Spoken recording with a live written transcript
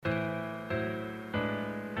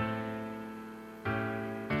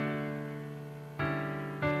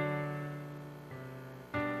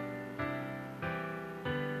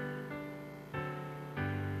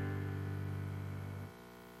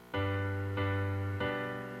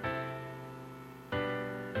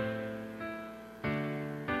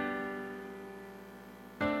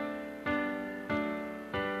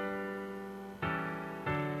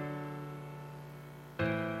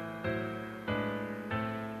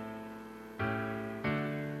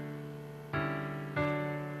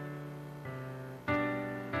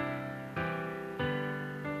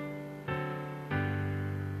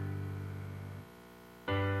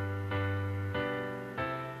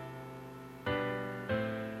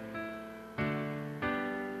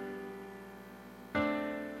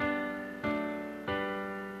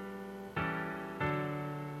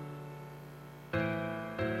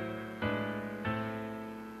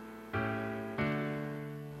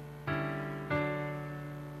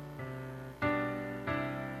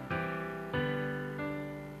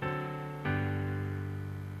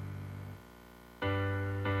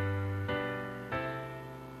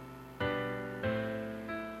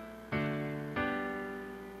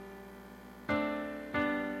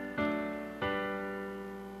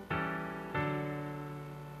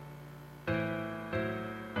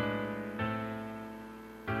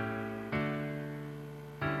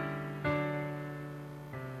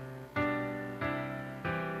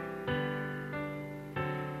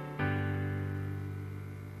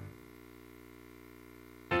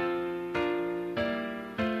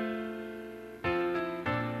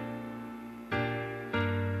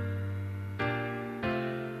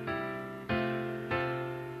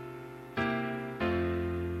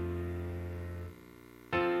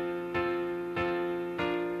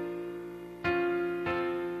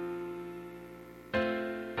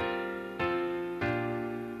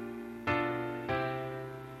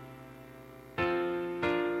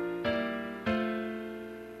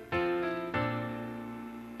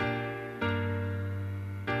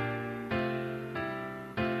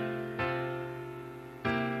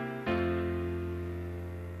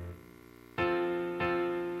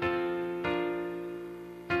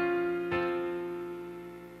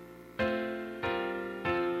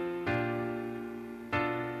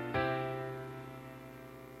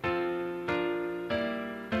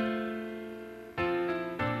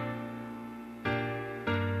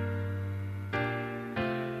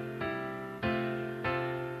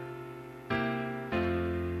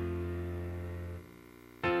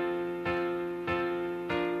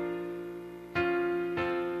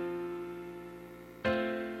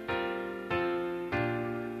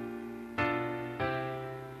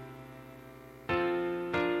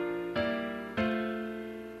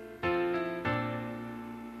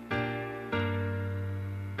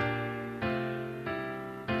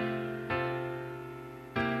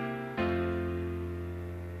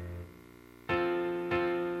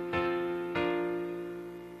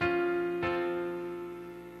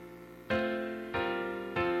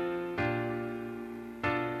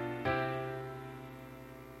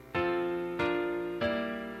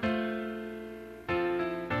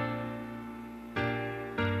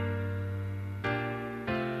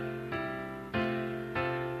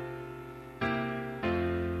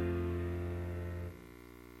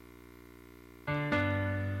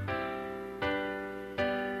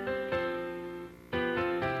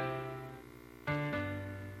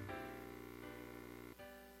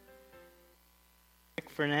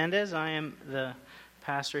Fernandez. I am the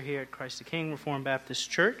pastor here at Christ the King Reformed Baptist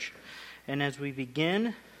Church. And as we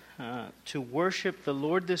begin to worship the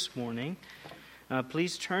Lord this morning,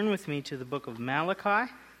 please turn with me to the book of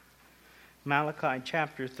Malachi, Malachi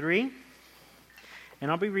chapter 3.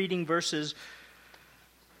 And I'll be reading verses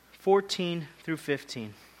 14 through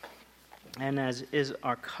 15. And as is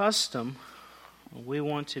our custom, we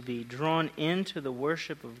want to be drawn into the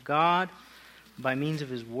worship of God by means of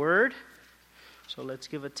His Word. So let's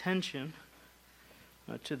give attention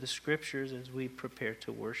to the Scriptures as we prepare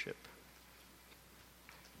to worship.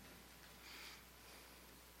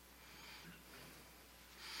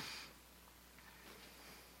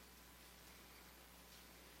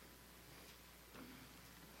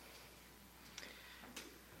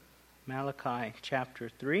 Malachi chapter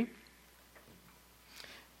 3.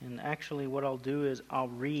 And actually what I'll do is I'll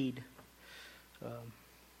read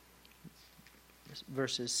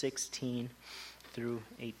verses 16 through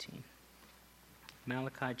 18.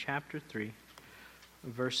 Malachi chapter 3,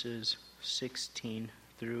 verses 16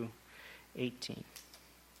 through 18.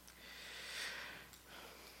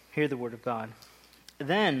 Hear the word of God.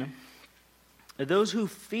 Then those who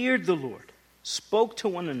feared the Lord spoke to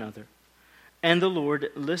one another, And the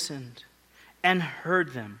Lord listened and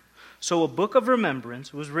heard them. So a book of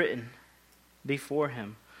remembrance was written before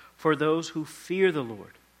him for those who fear the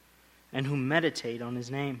Lord and who meditate on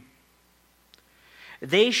his name.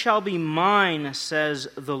 They shall be mine, says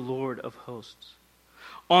the Lord of hosts,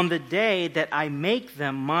 on the day that I make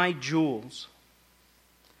them my jewels.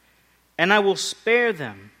 And I will spare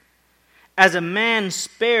them as a man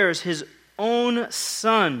spares his own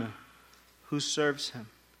son who serves him.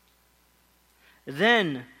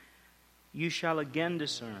 Then you shall again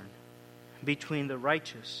discern between the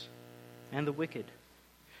righteous and the wicked,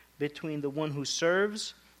 between the one who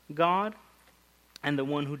serves God and the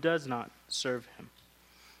one who does not serve him.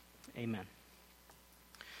 Amen.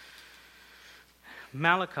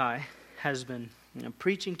 Malachi has been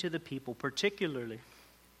preaching to the people, particularly.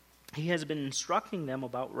 He has been instructing them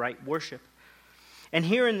about right worship. And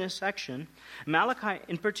here in this section, Malachi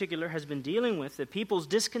in particular has been dealing with the people's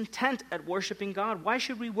discontent at worshiping God. Why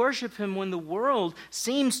should we worship him when the world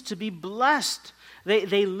seems to be blessed?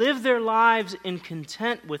 They live their lives in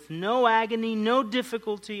content with no agony, no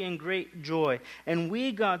difficulty, and great joy. And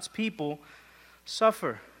we, God's people,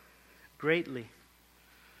 suffer greatly.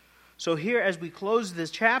 So here, as we close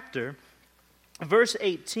this chapter, verse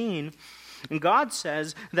 18, God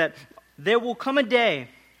says that there will come a day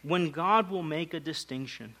when God will make a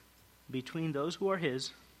distinction between those who are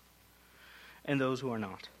his and those who are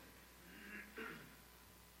not.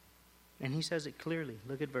 And he says it clearly.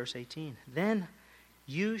 Look at verse 18. Then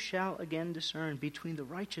you shall again discern between the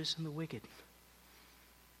righteous and the wicked.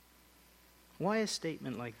 Why a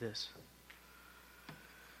statement like this?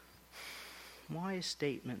 Why a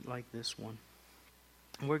statement like this one?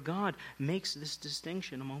 Where God makes this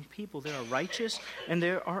distinction among people. There are righteous and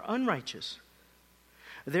there are unrighteous.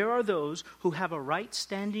 There are those who have a right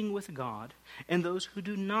standing with God and those who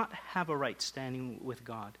do not have a right standing with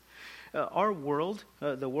God. Our world,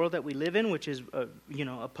 the world that we live in, which is a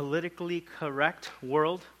politically correct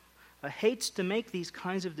world, hates to make these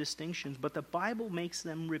kinds of distinctions, but the Bible makes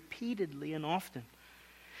them repeatedly and often.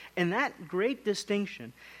 And that great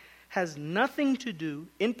distinction has nothing to do,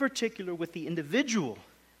 in particular, with the individual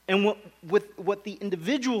and with what the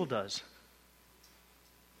individual does.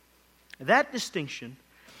 That distinction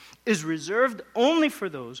is reserved only for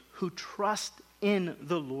those who trust in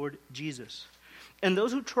the Lord Jesus. And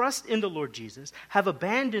those who trust in the Lord Jesus have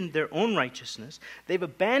abandoned their own righteousness, they've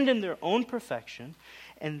abandoned their own perfection,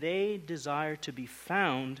 and they desire to be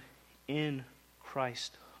found in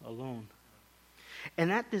Christ alone.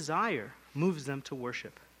 And that desire moves them to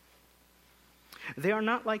worship. They are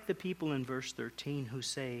not like the people in verse 13 who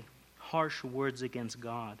say harsh words against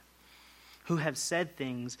God, who have said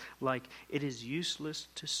things like, it is useless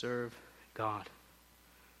to serve God.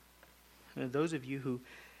 Those of you who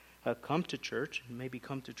come to church, and maybe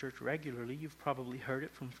come to church regularly, you've probably heard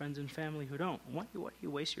it from friends and family who don't. Why do you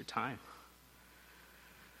waste your time?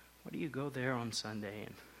 Why do you go there on Sunday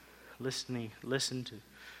and listen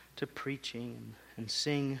to preaching and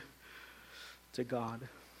sing to God?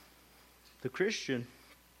 The Christian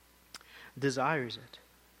desires it.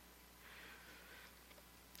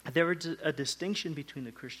 There is a distinction between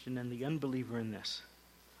the Christian and the unbeliever in this.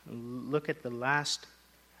 Look at the last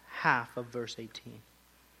half of verse 18.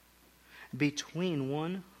 Between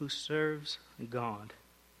one who serves God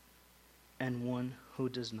and one who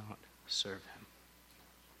does not serve him.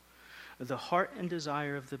 The heart and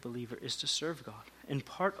desire of the believer is to serve God. And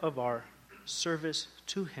part of our service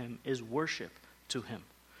to him is worship to him.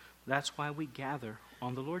 That's why we gather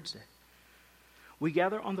on the Lord's Day. We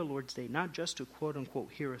gather on the Lord's Day not just to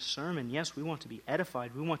quote-unquote hear a sermon. Yes, we want to be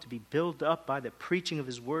edified. We want to be built up by the preaching of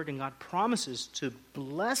his word. And God promises to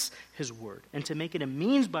bless his word and to make it a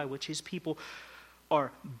means by which his people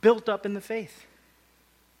are built up in the faith.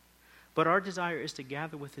 But our desire is to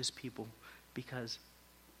gather with his people because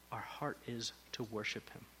our heart is to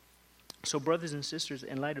worship him. So brothers and sisters,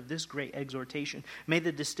 in light of this great exhortation, may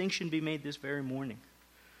the distinction be made this very morning.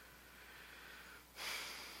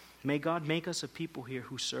 May God make us a people here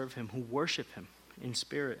who serve him, who worship him in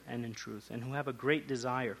spirit and in truth, and who have a great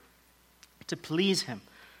desire to please him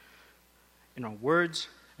in our words,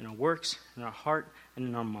 in our works, in our heart, and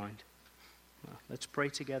in our mind. Let's pray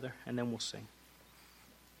together, and then we'll sing.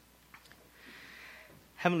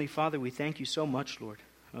 Heavenly Father, we thank you so much, Lord,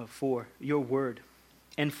 for your word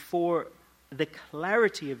and for the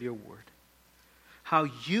clarity of your word. How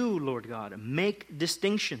you, Lord God, make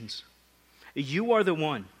distinctions. You are the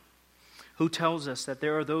one who tells us that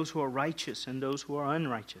there are those who are righteous and those who are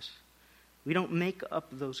unrighteous. We don't make up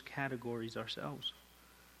those categories ourselves.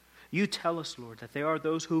 You tell us, Lord, that there are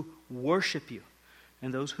those who worship you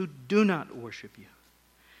and those who do not worship you.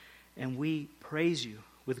 And we praise you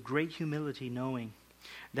with great humility, knowing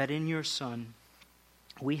that in your Son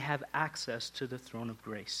we have access to the throne of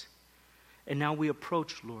grace. And now we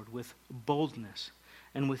approach, Lord, with boldness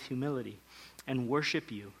and with humility and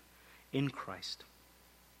worship you in Christ.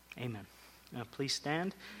 Amen. Now please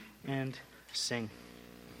stand and sing.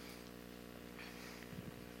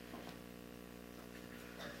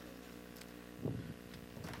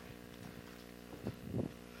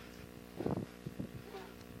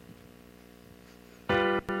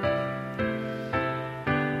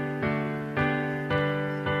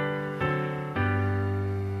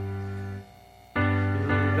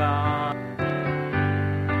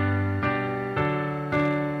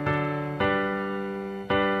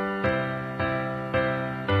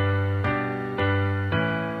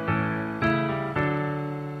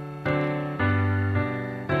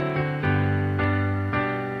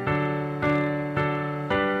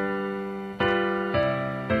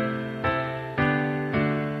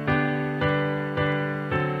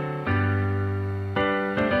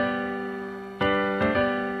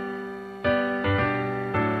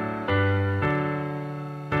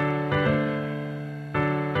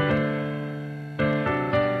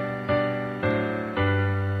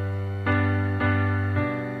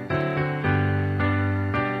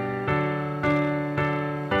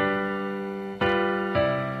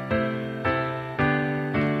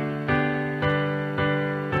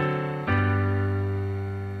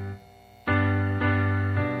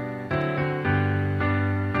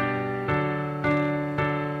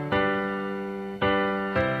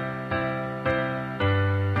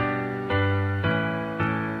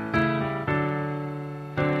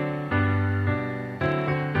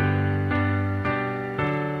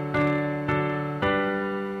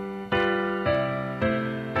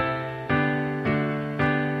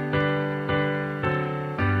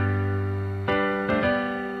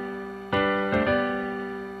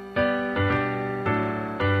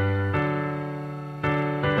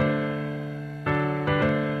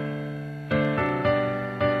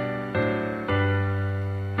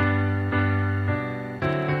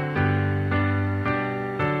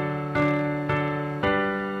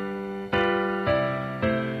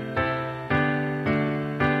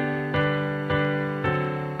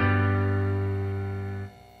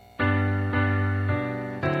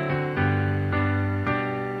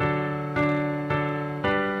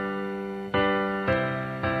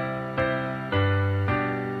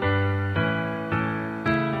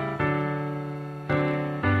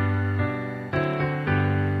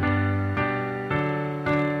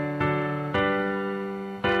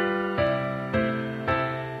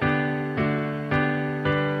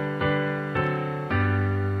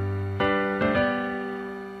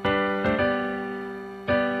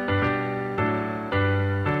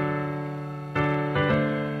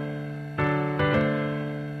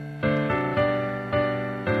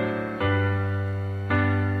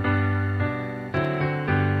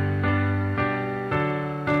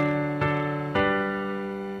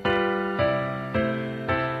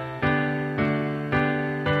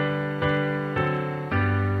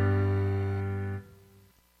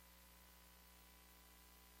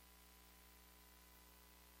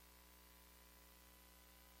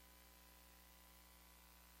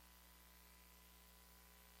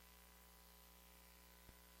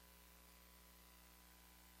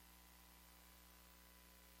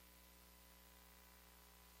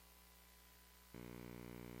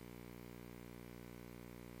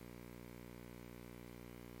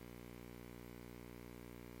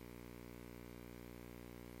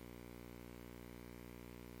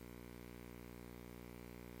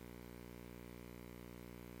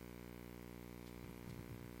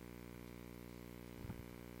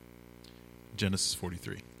 Genesis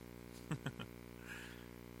 43.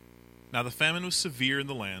 Now the famine was severe in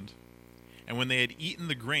the land, and when they had eaten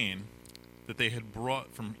the grain that they had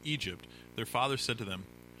brought from Egypt, their father said to them,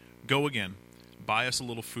 "Go again, buy us a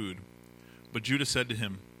little food." But Judah said to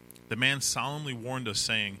him, "The man solemnly warned us,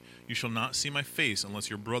 saying, 'You shall not see my face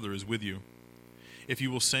unless your brother is with you.' If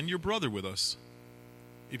you will send our brother with us,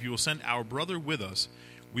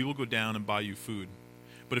 we will go down and buy you food.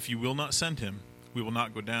 But if you will not send him, we will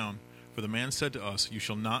not go down. For the man said to us, 'You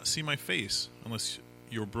shall not see my face unless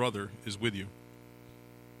your brother is with you.'"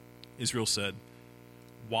 Israel said,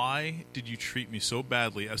 "Why did you treat me so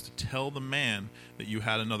badly as to tell the man that you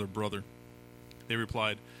had another brother?" They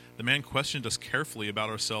replied, "The man questioned us carefully about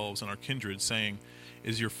ourselves and our kindred, saying,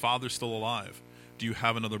 'Is your father still alive? Do you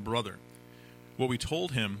have another brother?' What we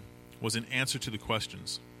told him was in answer to the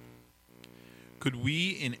questions. Could we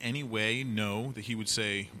in any way know that he would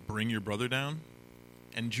say, 'Bring your brother down'?"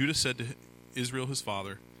 And Judah said to Israel his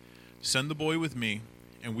father, Send the boy with me,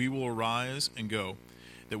 and we will arise and go,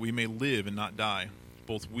 that we may live and not die,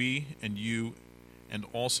 both we and you, and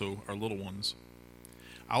also our little ones.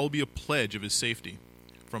 I will be a pledge of his safety.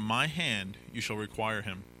 From my hand you shall require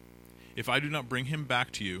him. If I do not bring him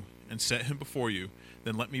back to you and set him before you,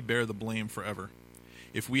 then let me bear the blame forever.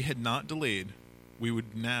 If we had not delayed, we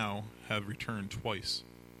would now have returned twice."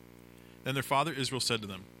 Then their father Israel said to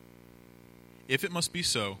them, "If it must be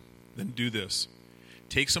so, then do this.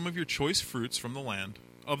 Take some of your choice fruits from the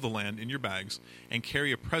land in your bags, and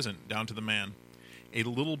carry a present down to the man, a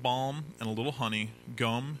little balm and a little honey,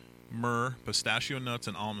 gum, myrrh, pistachio nuts,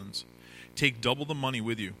 and almonds. Take double the money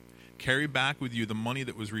with you. Carry back with you the money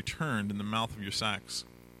that was returned in the mouth of your sacks.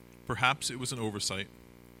 Perhaps it was an oversight.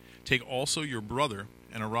 Take also your brother,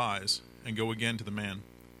 and arise, and go again to the man.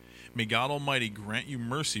 May God Almighty grant you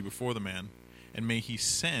mercy before the man, and may he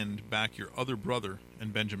send back your other brother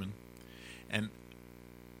and Benjamin. And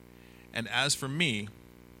as for me,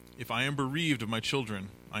 if I am bereaved of my children,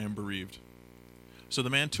 I am bereaved." So the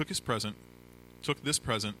man took this present,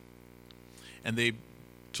 and they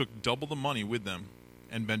took double the money with them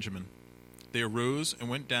and Benjamin. They arose and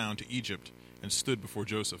went down to Egypt and stood before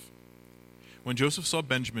Joseph. When Joseph saw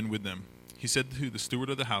Benjamin with them, he said to the steward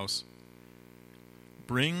of the house,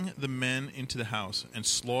 "Bring the men into the house, and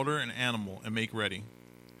slaughter an animal and make ready,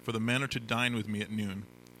 for the men are to dine with me at noon."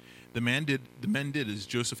 The men did as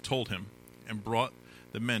Joseph told him, and brought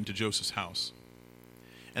the men to Joseph's house.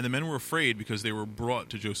 And the men were afraid because they were brought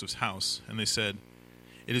to Joseph's house, and they said,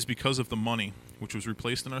 "It is because of the money which was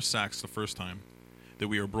replaced in our sacks the first time that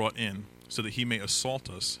we are brought in, so that he may assault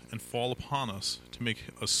us and fall upon us to make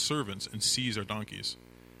us servants and seize our donkeys."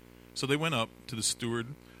 So they went up to the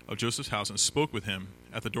steward of Joseph's house and spoke with him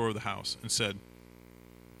at the door of the house, and said,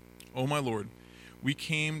 "O my lord, we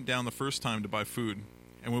came down the first time to buy food,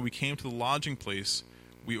 and when we came to the lodging place,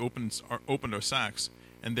 we opened our sacks,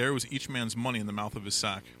 and there was each man's money in the mouth of his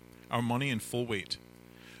sack, our money in full weight.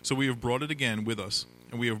 So we have brought it again with us,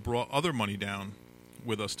 and we have brought other money down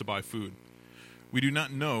with us to buy food. We do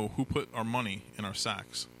not know who put our money in our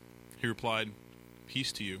sacks." He replied,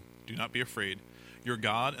 "Peace to you. Do not be afraid. Your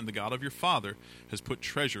God and the God of your father has put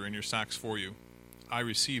treasure in your sacks for you. I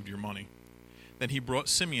received your money." Then he brought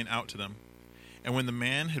Simeon out to them. And when the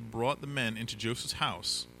man had brought the men into Joseph's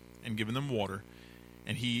house and given them water,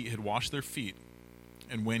 and he had washed their feet,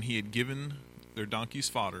 and when he had given their donkeys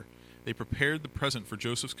fodder, they prepared the present for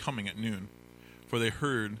Joseph's coming at noon, for they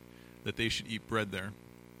heard that they should eat bread there.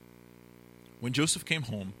 When Joseph came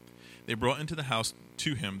home, they brought into the house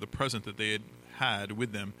to him the present that they had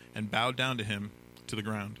with them, and bowed down to him to the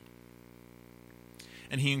ground.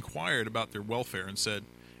 And he inquired about their welfare, and said,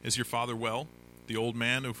 "Is your father well, the old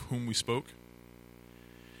man of whom we spoke?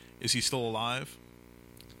 Is he still alive?"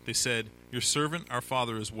 They said, "Your servant, our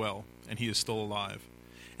father, is well, and he is still alive."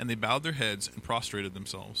 And they bowed their heads and prostrated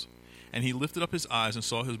themselves. And he lifted up his eyes and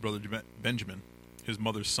saw his brother Benjamin, his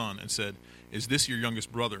mother's son, and said, "Is this your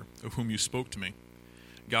youngest brother, of whom you spoke to me?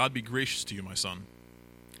 God be gracious to you, my son."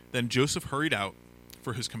 Then Joseph hurried out,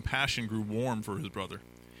 for his compassion grew warm for his brother,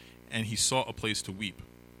 and he sought a place to weep.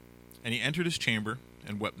 And he entered his chamber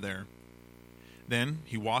and wept there. Then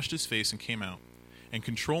he washed his face and came out, and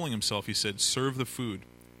controlling himself, he said, "Serve the food."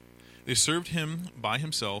 They served him by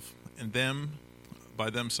himself, and them by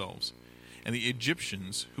themselves, and the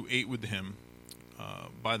Egyptians who ate with him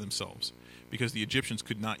by themselves, because the Egyptians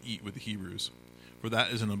could not eat with the Hebrews, for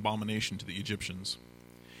that is an abomination to the Egyptians.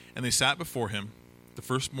 And they sat before him, the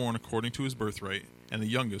firstborn according to his birthright, and the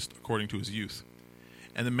youngest according to his youth.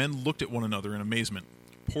 And the men looked at one another in amazement.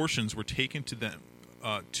 Portions were taken to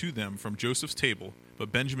them from Joseph's table,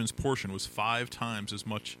 but Benjamin's portion was 5 times as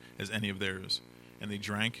much as any of theirs. And they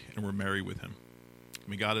drank and were merry with him.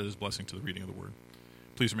 May God add his blessing to the reading of the word.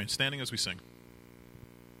 Please remain standing as we sing.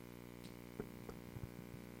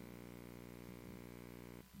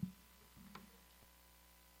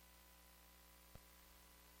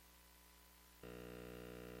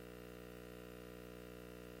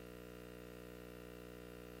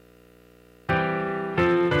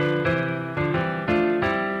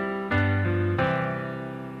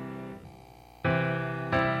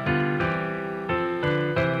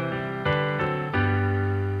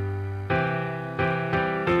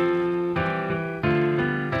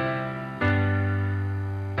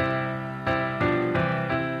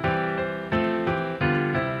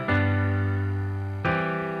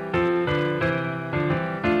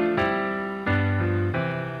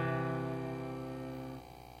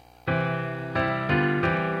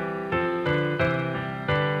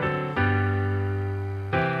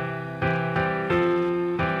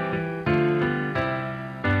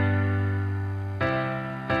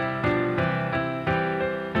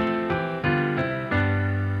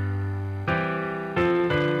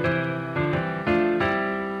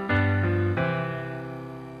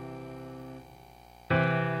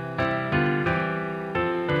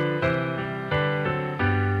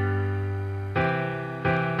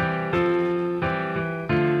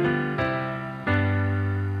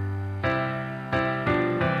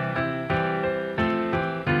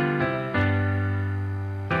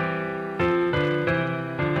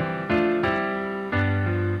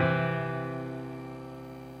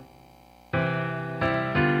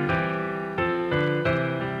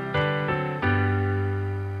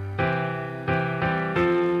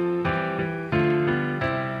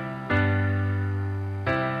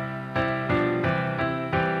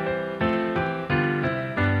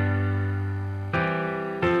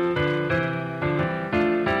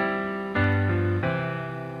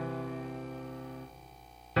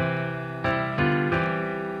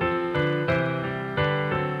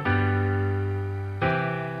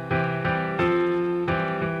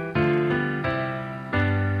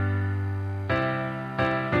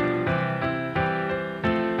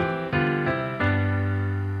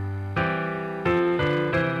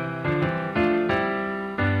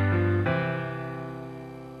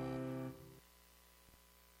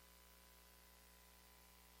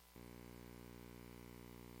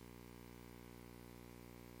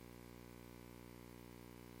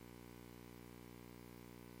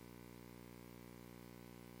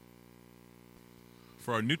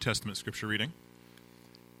 for our New Testament scripture reading.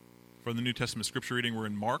 For the New Testament scripture reading, we're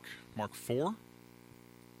in Mark 4.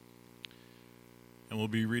 And we'll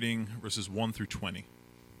be reading verses 1 through 20.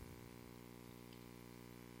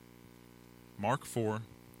 Mark 4,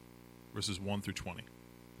 verses 1 through 20.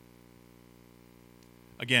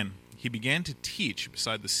 Again, he began to teach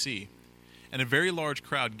beside the sea, and a very large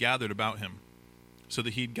crowd gathered about him, so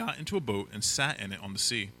that he had got into a boat and sat in it on the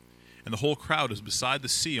sea, and the whole crowd was beside the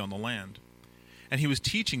sea on the land. And he was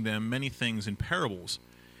teaching them many things in parables,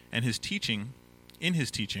 and in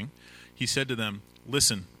his teaching, he said to them,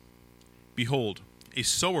 "Listen, behold, a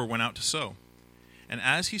sower went out to sow. And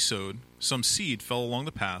as he sowed, some seed fell along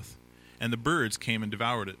the path, and the birds came and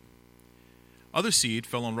devoured it. Other seed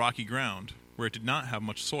fell on rocky ground, where it did not have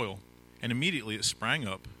much soil, and immediately it sprang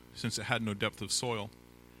up, since it had no depth of soil.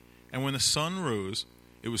 And when the sun rose,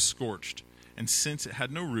 it was scorched, and since it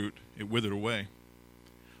had no root, it withered away.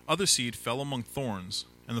 Other seed fell among thorns,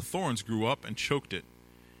 and the thorns grew up and choked it,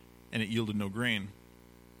 and it yielded no grain.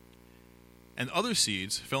 And other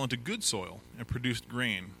seeds fell into good soil and produced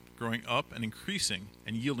grain, growing up and increasing,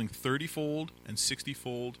 and yielding 30-fold and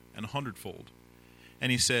 60-fold and 100-fold.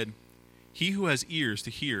 And he said, He who has ears to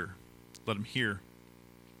hear, let him hear.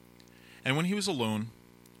 And when he was alone,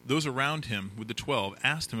 those around him with the 12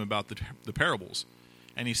 asked him about the parables.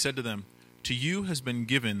 And he said to them, To you has been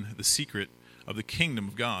given the secret of the kingdom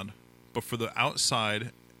of God, but for the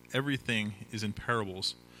outside everything is in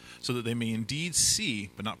parables, so that they may indeed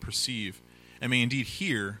see but not perceive, and may indeed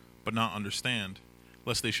hear, but not understand,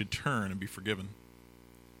 lest they should turn and be forgiven.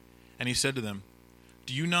 And he said to them,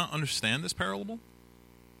 Do you not understand this parable?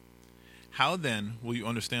 How then will you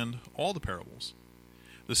understand all the parables?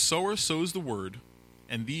 The sower sows the word,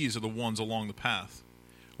 and these are the ones along the path,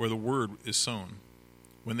 where the word is sown.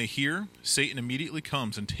 When they hear, Satan immediately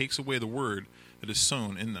comes and takes away the word that is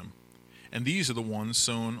sown in them. And these are the ones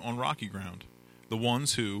sown on rocky ground, the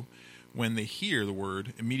ones who, when they hear the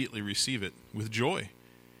word, immediately receive it with joy,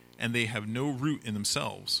 and they have no root in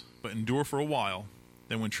themselves, but endure for a while.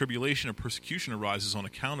 Then when tribulation or persecution arises on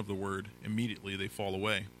account of the word, immediately they fall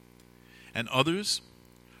away. And others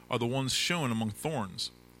are the ones sown among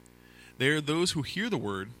thorns. They are those who hear the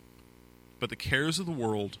word, but the cares of the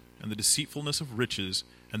world and the deceitfulness of riches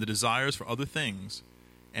and the desires for other things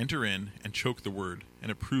enter in and choke the word,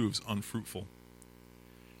 and it proves unfruitful.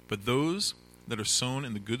 But those that are sown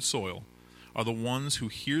in the good soil are the ones who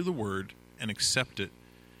hear the word and accept it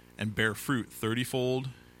and bear fruit 30-fold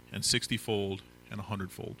and 60-fold and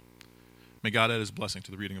 100-fold. May God add his blessing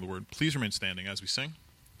to the reading of the word. Please remain standing as we sing.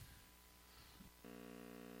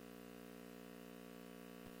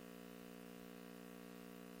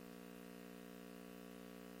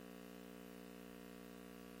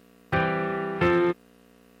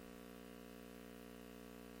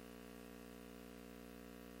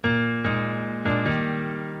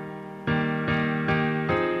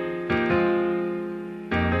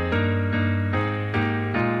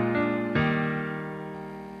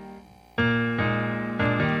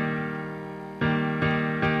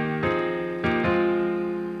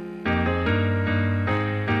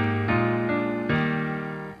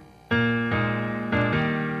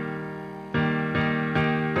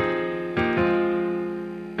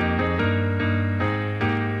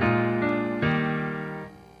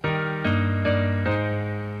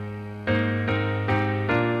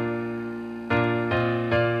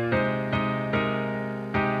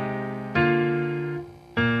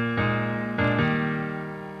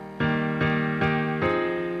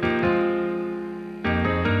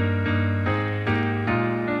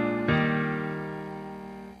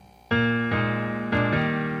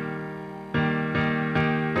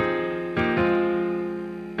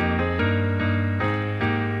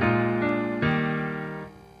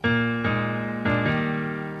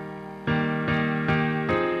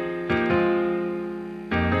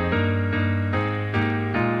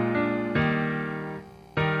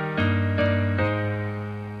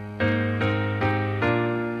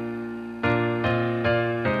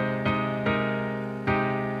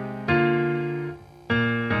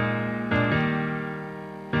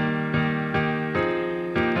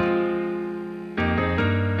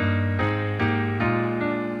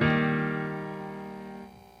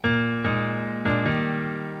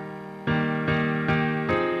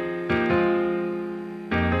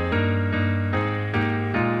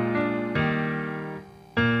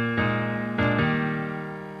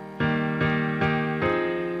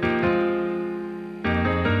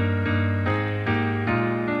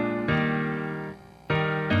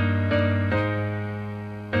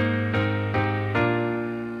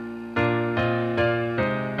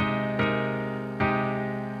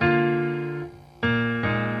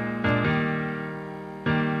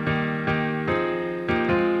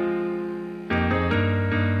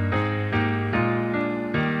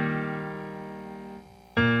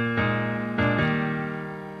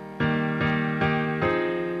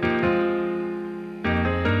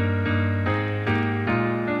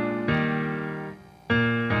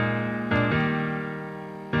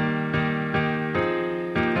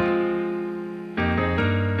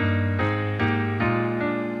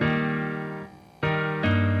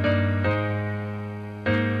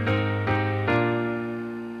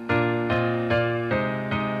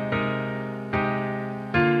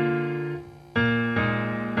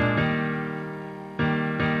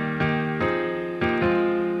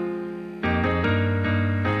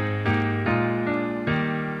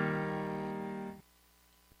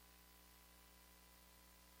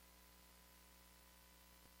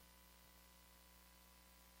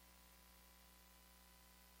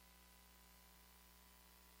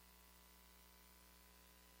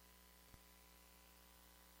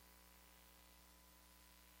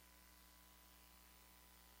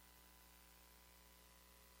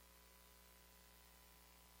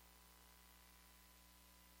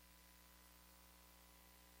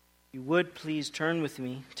 you would, please turn with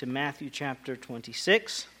me to Matthew chapter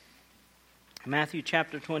 26. Matthew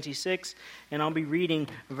chapter 26, and I'll be reading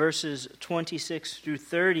verses 26 through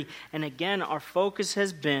 30. And again, our focus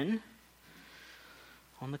has been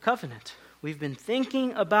on the covenant. We've been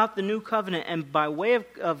thinking about the new covenant, and by way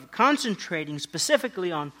of concentrating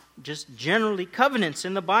specifically on just generally covenants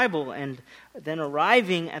in the Bible, and then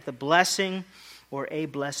arriving at the blessing or a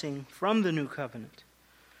blessing from the new covenant.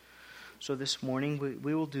 So this morning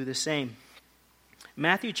we will do the same.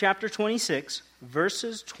 Matthew chapter 26,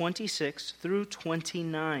 verses 26 through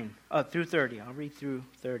 29, through 30. I'll read through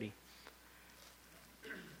 30.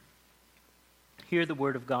 Hear the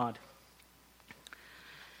word of God.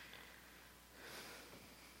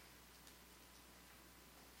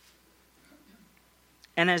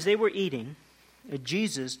 And as they were eating,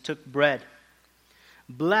 Jesus took bread,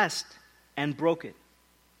 blessed and broke it,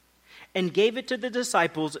 and gave it to the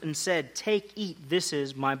disciples and said, "Take, eat, this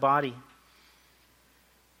is my body."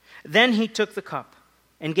 Then he took the cup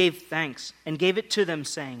and gave thanks and gave it to them,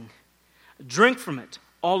 saying, "Drink from it,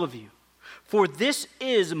 all of you, for this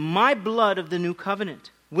is my blood of the new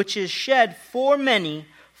covenant, which is shed for many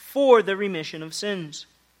for the remission of sins.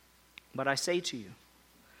 But I say to you,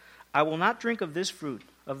 I will not drink of this fruit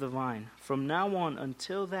of the vine from now on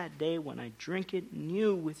until that day when I drink it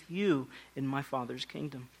new with you in my Father's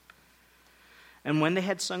kingdom." And when they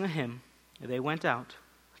had sung a hymn, they went out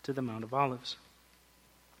to the Mount of Olives.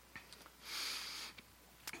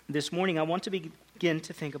 This morning, I want to begin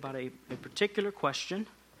to think about a particular question,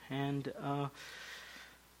 and I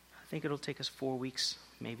think it'll take us 4 weeks,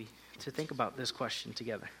 maybe, to think about this question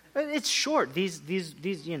together. It's short. These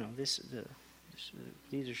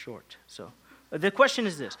are short. So, the question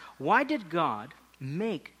is this: why did God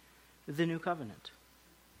make the new covenant?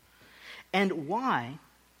 And why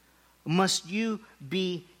must you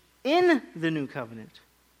be in the new covenant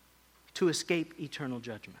to escape eternal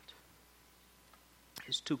judgment?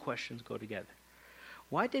 These two questions go together.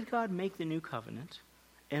 Why did God make the new covenant?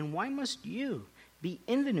 And why must you be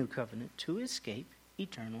in the new covenant to escape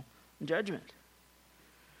eternal judgment?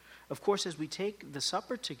 Of course, as we take the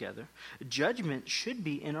supper together, judgment should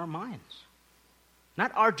be in our minds.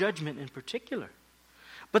 Not our judgment in particular,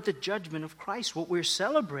 but the judgment of Christ. What we're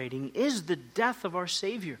celebrating is the death of our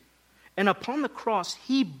Savior. And upon the cross,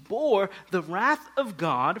 he bore the wrath of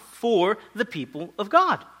God for the people of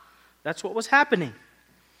God. That's what was happening.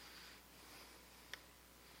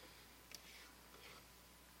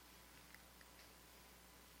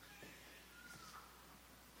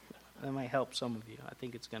 That might help some of you. I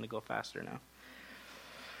think it's going to go faster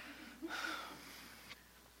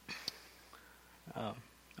now.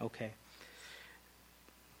 Okay.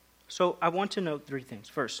 So I want to note 3 things.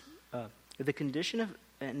 First, the condition of,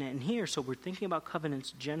 and here, so we're thinking about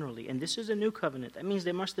covenants generally, and this is a new covenant. That means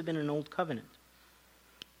there must have been an old covenant.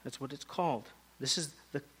 That's what it's called. This is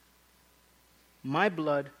my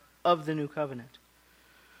blood of the new covenant.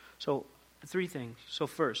 So 3 things. So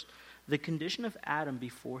first, the condition of Adam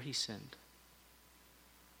before he sinned.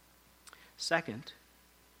 Second,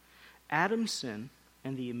 Adam's sin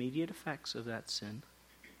and the immediate effects of that sin.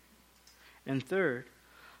 And third,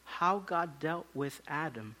 how God dealt with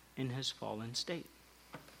Adam in his fallen state.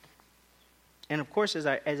 And of course, as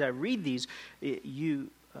I read these,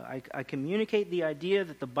 I communicate the idea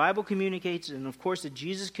that the Bible communicates, and of course that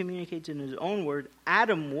Jesus communicates in his own word.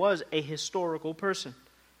 Adam was a historical person.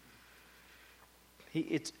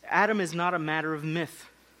 Adam is not a matter of myth.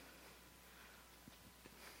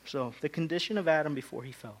 So, the condition of Adam before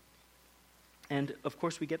he fell. And, of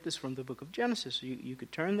course, we get this from the book of Genesis. You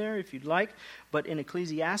could turn there if you'd like. But in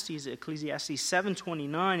Ecclesiastes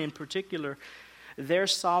 7:29 in particular, there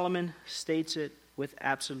Solomon states it with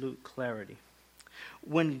absolute clarity.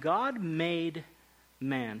 When God made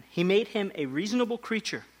man, he made him a reasonable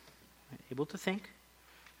creature, able to think.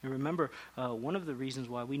 And remember, one of the reasons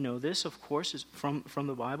why we know this, of course, is from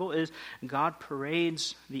the Bible, is God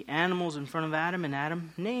parades the animals in front of Adam, and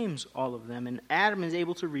Adam names all of them. And Adam is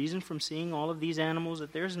able to reason from seeing all of these animals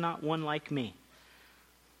that there's not one like me.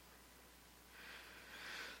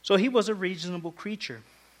 So he was a reasonable creature.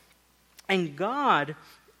 And God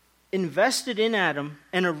invested in Adam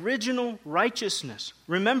an original righteousness.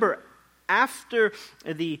 Remember, after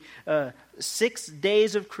the 6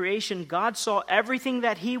 days of creation, God saw everything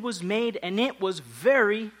that he was made, and it was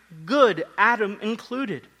very good, Adam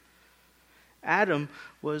included. Adam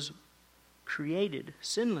was created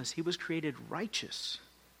sinless. He was created righteous.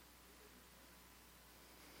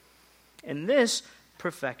 And this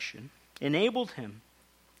perfection enabled him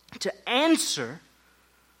to answer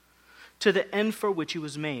to the end for which he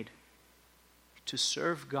was made, to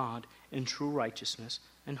serve God in true righteousness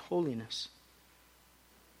and holiness.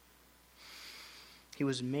 He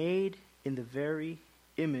was made in the very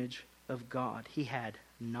image of God. He had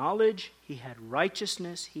knowledge, he had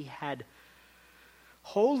righteousness, he had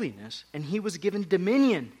holiness, and he was given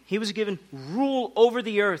dominion. He was given rule over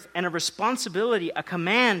the earth and a responsibility, a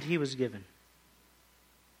command he was given.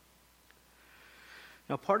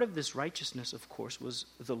 Now, part of this righteousness, of course, was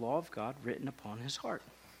the law of God written upon his heart.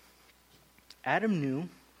 Adam knew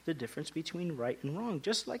the difference between right and wrong,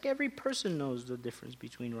 just like every person knows the difference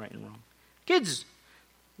between right and wrong. Kids,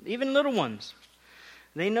 even little ones,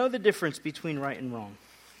 they know the difference between right and wrong.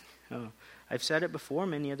 I've said it before.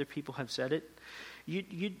 Many other people have said it.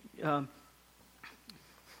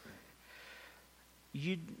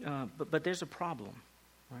 But there's a problem,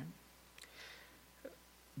 right?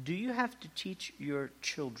 Do you have to teach your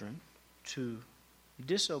children to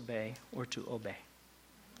disobey or to obey?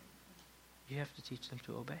 You have to teach them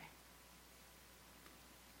to obey.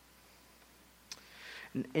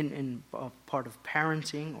 In part of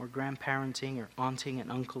parenting or grandparenting or aunting and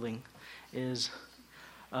uncling is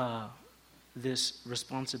this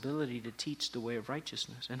responsibility to teach the way of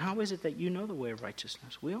righteousness. And how is it that you know the way of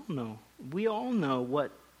righteousness? We all know. We all know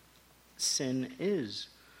what sin is.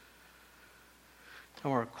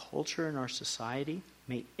 Our culture and our society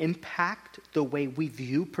may impact the way we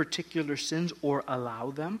view particular sins or allow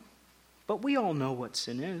them, but we all know what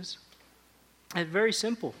sin is. It's very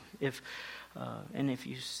simple. If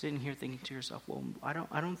you're sitting here thinking to yourself, "Well, I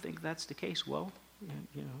don't think that's the case." Well,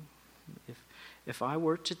 you know, if I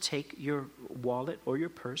were to take your wallet or your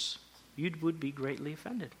purse, you would be greatly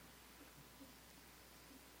offended.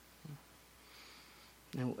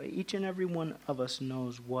 Now, each and every one of us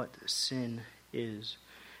knows what sin is.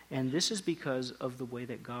 And this is because of the way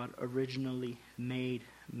that God originally made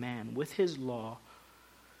man. With his law,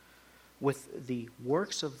 with the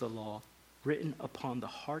works of the law written upon the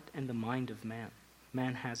heart and the mind of man,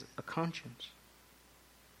 man has a conscience.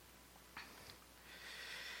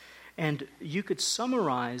 And you could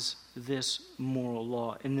summarize this moral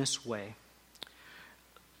law in this way: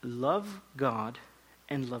 love God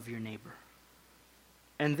and love your neighbor.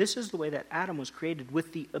 And this is the way that Adam was created,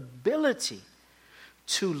 with the ability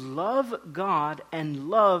to love God and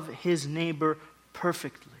love his neighbor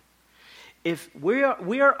perfectly. If we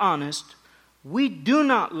are honest, we do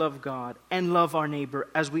not love God and love our neighbor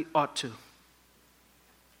as we ought to.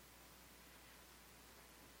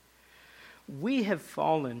 We have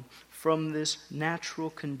fallen from this natural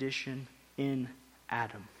condition in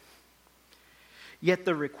Adam. Yet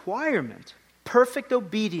the requirement, perfect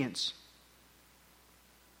obedience,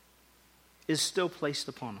 is still placed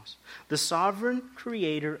upon us. The sovereign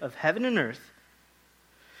creator of heaven and earth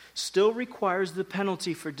still requires the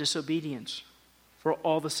penalty for disobedience for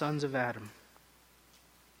all the sons of Adam.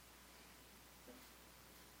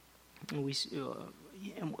 And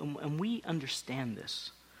we understand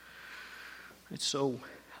this. And so,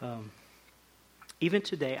 even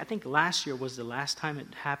today, I think last year was the last time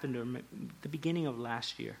it happened, or the beginning of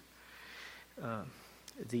last year.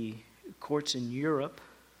 The courts in Europe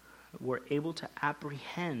were able to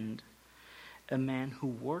apprehend a man who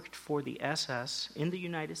worked for the SS in the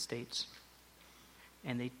United States,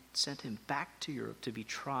 and they sent him back to Europe to be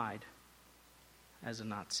tried as a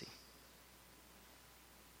Nazi.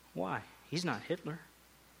 Why? He's not Hitler.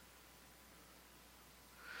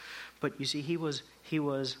 But you see, he was,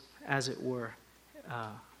 as it were,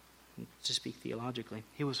 to speak theologically,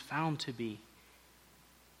 he was found to be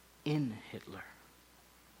in Hitler.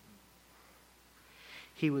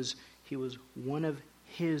 He was one of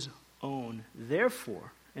his own.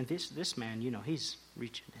 Therefore, and this man, he's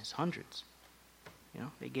reaching his hundreds.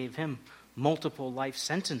 They gave him multiple life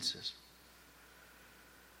sentences.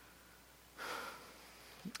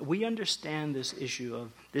 We understand this issue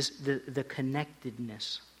of the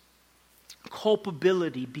connectedness,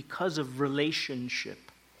 culpability because of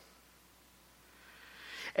relationship.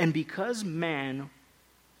 And because man,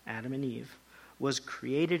 Adam and Eve, was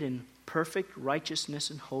created in perfect righteousness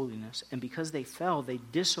and holiness, and because they fell, they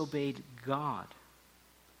disobeyed God.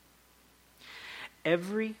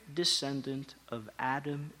 Every descendant of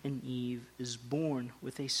Adam and Eve is born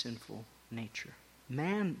with a sinful nature.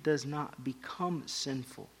 Man does not become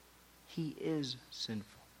sinful. He is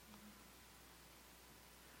sinful.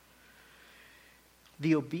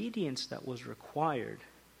 The obedience that was required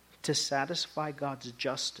to satisfy God's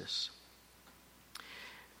justice,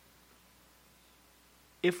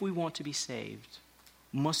 if we want to be saved,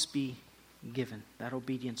 must be given. That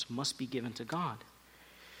obedience must be given to God.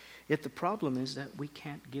 Yet the problem is that we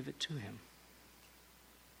can't give it to him.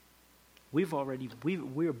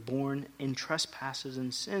 We're born in trespasses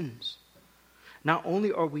and sins. Not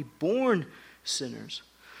only are we born sinners,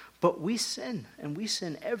 but we sin, and we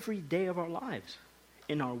sin every day of our lives,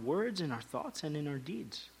 in our words, in our thoughts, and in our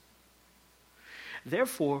deeds.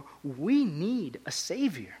 Therefore, we need a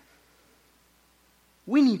Savior.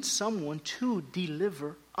 We need someone to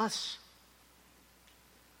deliver us.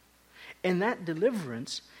 And that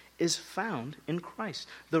deliverance is found in Christ.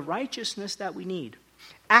 The righteousness that we need,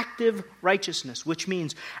 active righteousness, which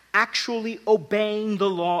means actually obeying the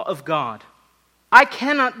law of God. I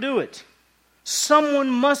cannot do it.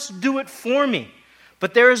 Someone must do it for me.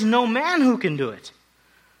 But there is no man who can do it.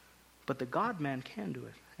 But the God-man can do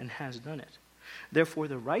it and has done it. Therefore,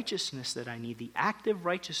 the righteousness that I need, the active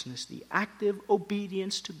righteousness, the active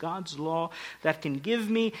obedience to God's law that can give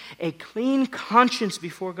me a clean conscience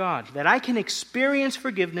before God, that I can experience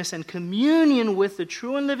forgiveness and communion with the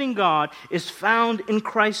true and living God, is found in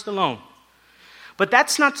Christ alone. But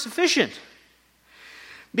that's not sufficient,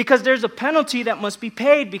 because there's a penalty that must be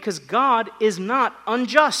paid, because God is not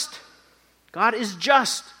unjust. God is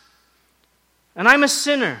just. And I'm a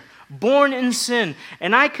sinner, born in sin,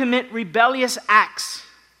 and I commit rebellious acts.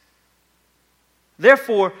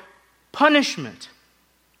 Therefore, punishment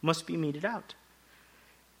must be meted out.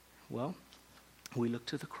 Well, we look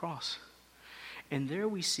to the cross, and there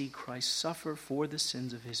we see Christ suffer for the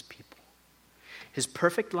sins of his people. His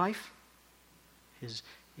perfect life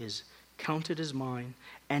is counted as mine,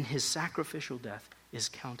 and his sacrificial death is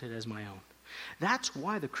counted as my own. That's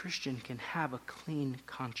why the Christian can have a clean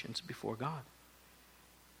conscience before God.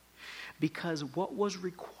 Because what was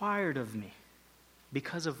required of me,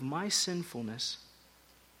 because of my sinfulness,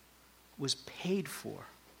 was paid for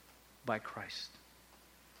by Christ.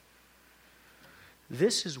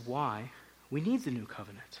 This is why we need the new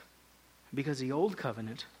covenant. Because the old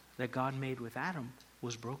covenant that God made with Adam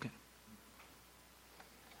was broken.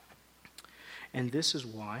 And this is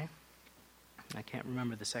why, I can't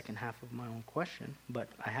remember the second half of my own question, but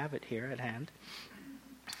I have it here at hand.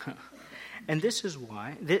 And this is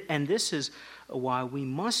why we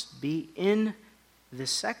must be in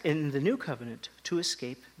the new covenant to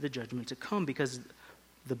escape the judgment to come, because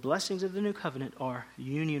the blessings of the new covenant are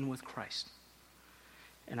union with Christ.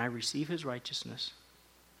 And I receive his righteousness,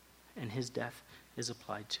 and his death is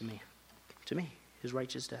applied to me. To me, his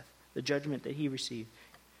righteous death. The judgment that he received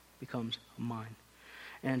becomes mine.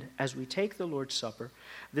 And as we take the Lord's Supper,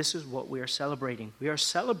 this is what we are celebrating. We are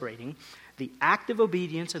celebrating the active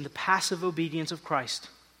obedience and the passive obedience of Christ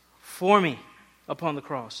for me upon the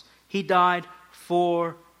cross. He died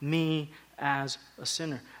for me as a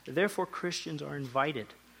sinner. Therefore, Christians are invited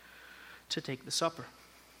to take the supper.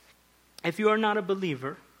 If you are not a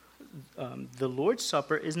believer, the Lord's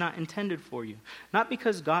Supper is not intended for you. Not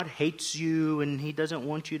because God hates you and he doesn't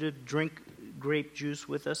want you to drink grape juice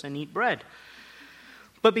with us and eat bread,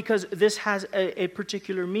 but because this has a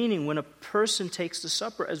particular meaning. When a person takes the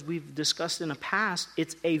supper, as we've discussed in the past,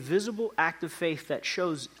 it's a visible act of faith that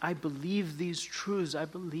shows, I believe these truths. I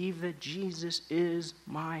believe that Jesus is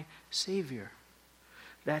my Savior,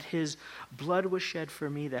 that his blood was shed for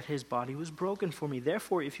me, that his body was broken for me.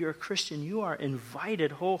 Therefore, if you're a Christian, you are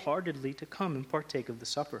invited wholeheartedly to come and partake of the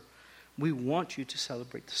supper. We want you to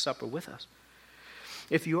celebrate the supper with us.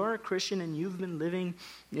 If you are a Christian and you've been living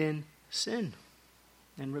in sin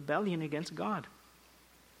and rebellion against God,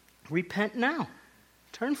 repent now.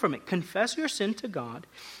 Turn from it. Confess your sin to God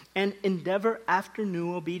and endeavor after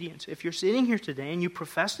new obedience. If you're sitting here today and you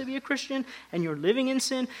profess to be a Christian and you're living in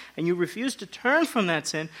sin and you refuse to turn from that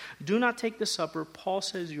sin, do not take the supper. Paul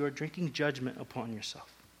says you are drinking judgment upon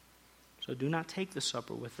yourself. So do not take the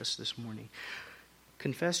supper with us this morning.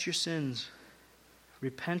 Confess your sins.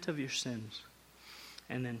 Repent of your sins.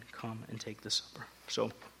 And then come and take the supper.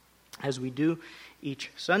 So as we do each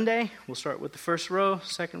Sunday, we'll start with the first row,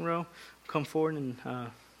 second row. Come forward and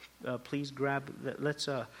please grab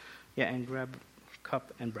that. And grab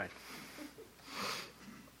cup and bread.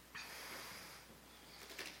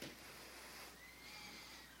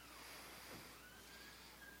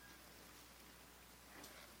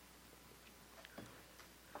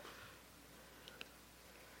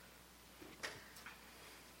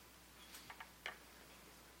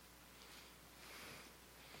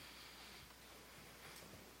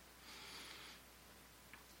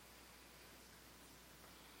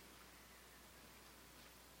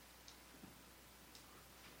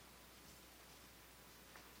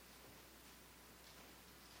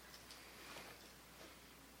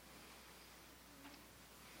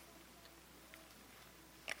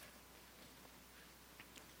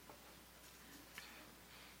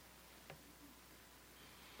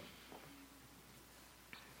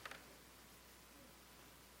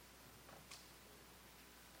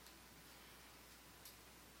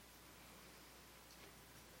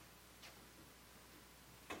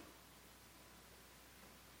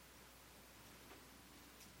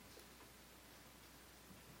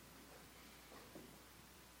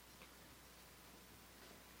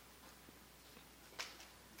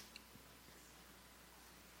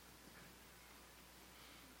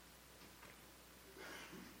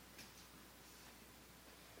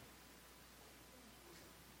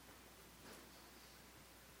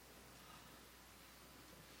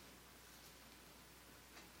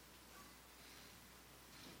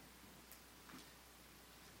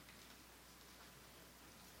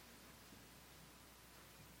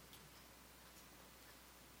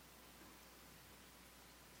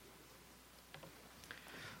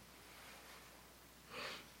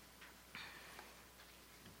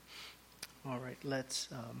 let's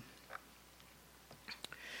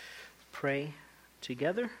pray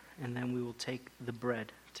together, and then we will take the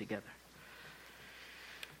bread together.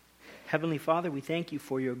 Heavenly Father, we thank you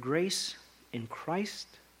for your grace in Christ.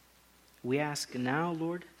 We ask now,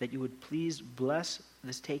 Lord, that you would please bless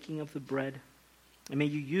this taking of the bread, and may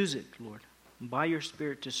you use it, Lord, by your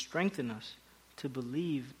Spirit to strengthen us to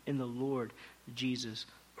believe in the Lord Jesus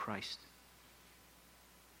Christ.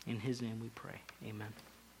 In his name we pray. Amen.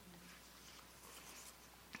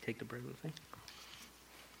 Take the bread with me.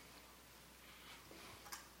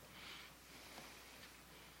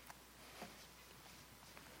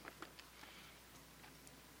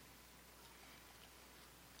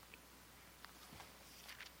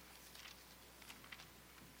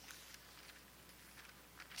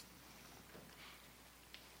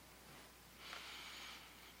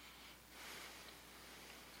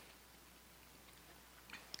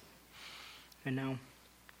 And now,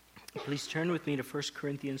 please turn with me to 1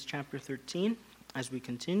 Corinthians chapter 13 as we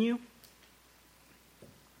continue.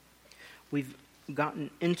 We've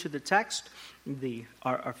gotten into the text.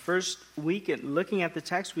 Our first week at looking at the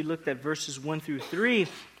text, we looked at verses 1 through 3,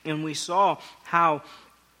 and we saw how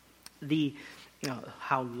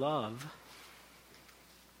love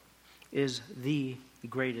is the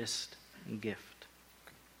greatest gift.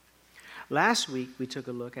 Last week, we took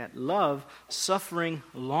a look at love suffering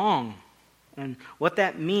long. And what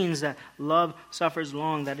that means, that love suffers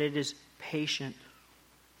long, that it is patient.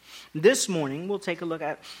 This morning, we'll take a look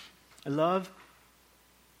at love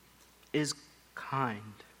is kind.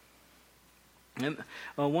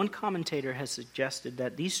 One commentator has suggested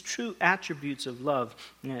that these true attributes of love,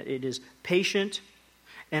 it is patient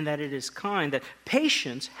and that it is kind, that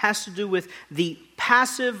patience has to do with the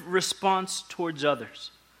passive response towards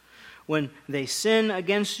others. When they sin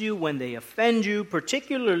against you, when they offend you,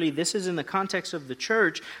 particularly this is in the context of the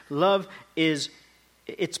church, love is,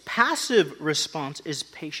 its passive response is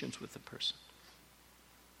patience with the person.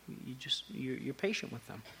 You're patient with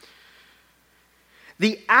them.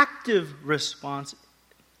 The active response,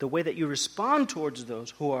 the way that you respond towards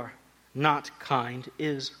those who are not kind,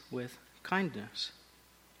 is with kindness.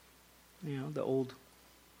 You know, the old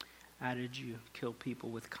adage, you kill people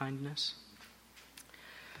with kindness.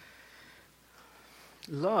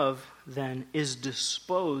 Love, then, is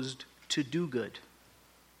disposed to do good.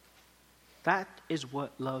 That is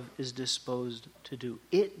what love is disposed to do.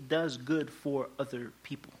 It does good for other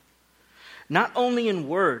people. Not only in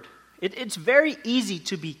word. It's very easy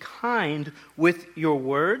to be kind with your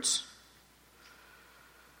words.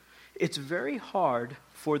 It's very hard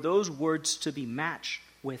for those words to be matched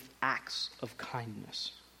with acts of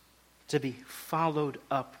kindness, to be followed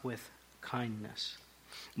up with kindness.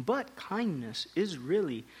 But kindness is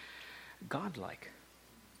really godlike.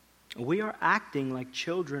 We are acting like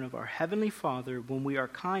children of our Heavenly Father when we are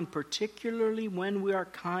kind, particularly when we are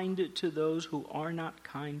kind to those who are not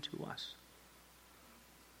kind to us.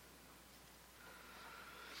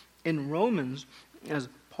 In Romans, as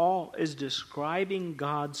Paul is describing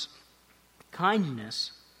God's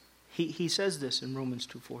kindness, he says this in Romans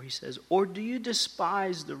 2:4. He says, "Or do you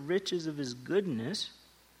despise the riches of his goodness,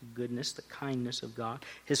 the kindness of God,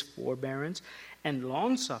 his forbearance and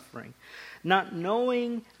long-suffering, not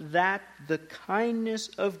knowing that the kindness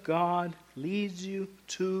of God leads you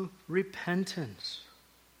to repentance?"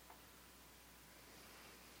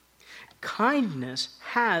 Kindness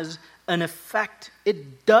has an effect.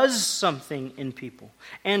 It does something in people.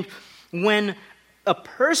 And when a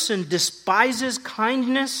person despises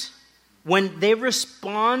kindness, when they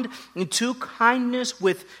respond to kindness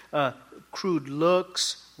with crude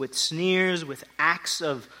looks, with sneers, with acts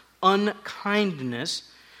of unkindness,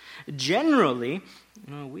 generally,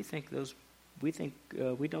 we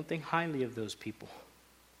don't think highly of those people.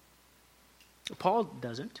 Paul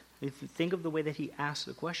doesn't. If you think of the way that he asks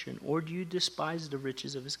the question, "Or do you despise the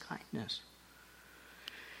riches of his kindness?"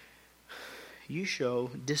 You show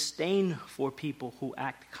disdain for people who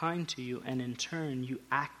act kind to you, and in turn you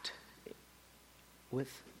act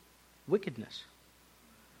with wickedness.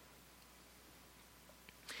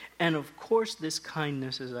 And of course, this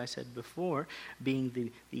kindness, as I said before,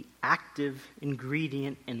 being the active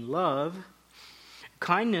ingredient in love,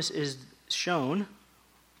 kindness is shown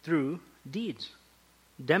through deeds,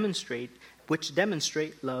 which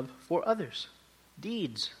demonstrate love for others.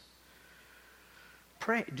 Deeds.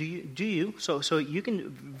 Pray. Do you? So you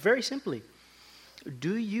can very simply.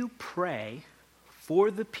 Do you pray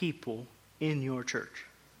for the people in your church?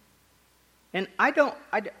 And I'm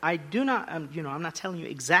not telling you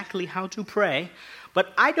exactly how to pray,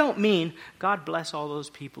 but I don't mean, God bless all those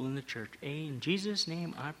people in the church. In Jesus'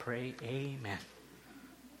 name I pray, amen.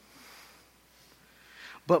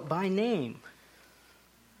 but by name.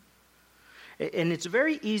 And it's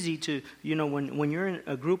very easy to, when you're in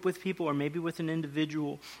a group with people or maybe with an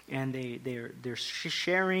individual and they're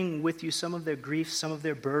sharing with you some of their griefs, some of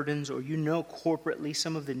their burdens, or corporately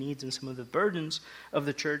some of the needs and some of the burdens of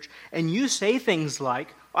the church, and you say things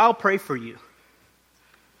like, I'll pray for you,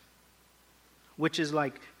 which is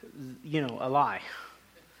like, a lie,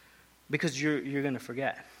 because you're going to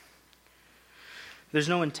forget. There's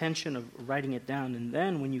no intention of writing it down, and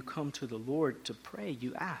then when you come to the Lord to pray,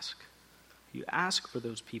 you ask. You ask for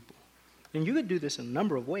those people. And you could do this in a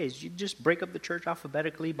number of ways. You just break up the church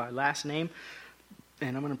alphabetically by last name.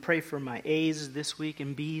 And I'm going to pray for my A's this week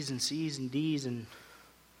and B's and C's and D's. And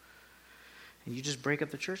you just break up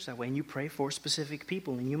the church that way. And you pray for specific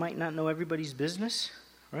people. And you might not know everybody's business,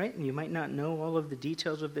 right? And you might not know all of the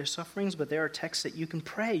details of their sufferings. But there are texts that you can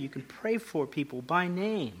pray. You can pray for people by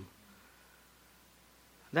name.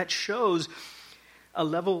 That shows a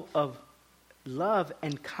level of love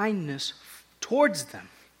and kindness towards them,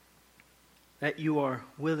 that you are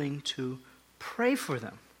willing to pray for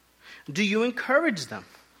them. Do you encourage them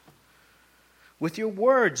with your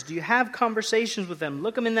words? Do you have conversations with them?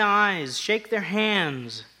 Look them in the eyes, shake their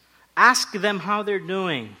hands, ask them how they're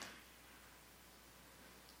doing.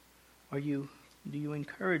 Do you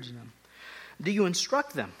encourage them? Do you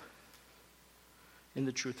instruct them in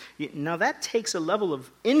the truth? Now that takes a level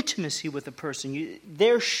of intimacy with a person.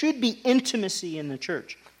 There should be intimacy in the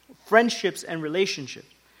church, friendships and relationships.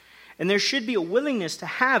 And there should be a willingness to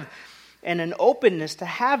have and an openness to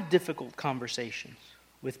have difficult conversations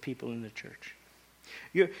with people in the church.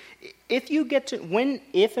 If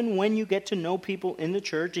and when you get to know people in the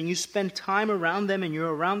church and you spend time around them and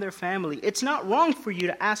you're around their family, it's not wrong for you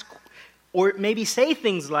to ask or maybe say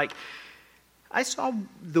things like, I saw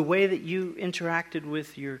the way that you interacted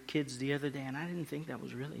with your kids the other day, and I didn't think that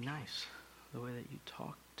was really nice, the way that you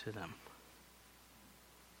talked to them.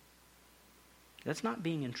 That's not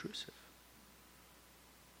being intrusive.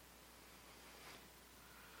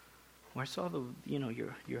 Or I saw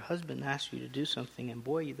your husband asked you to do something, and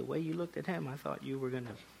boy, the way you looked at him, I thought you were going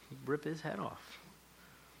to rip his head off.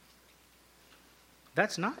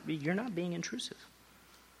 You're not being intrusive.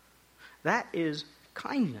 That is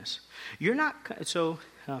kindness. You're not,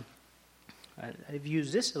 I've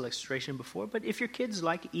used this illustration before, but if your kids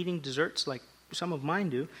like eating desserts like some of mine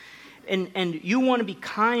do, and you want to be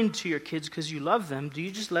kind to your kids because you love them, do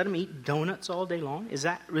you just let them eat donuts all day long? Is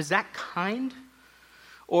that kind?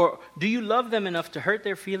 Or do you love them enough to hurt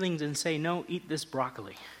their feelings and say, no, eat this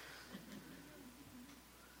broccoli?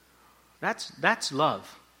 That's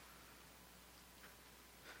love.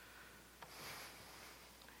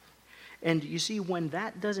 And you see, when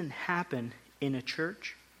that doesn't happen in a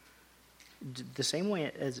church, the same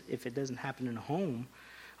way as if it doesn't happen in a home,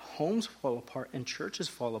 homes fall apart and churches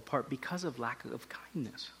fall apart because of lack of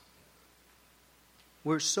kindness.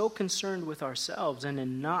 We're so concerned with ourselves and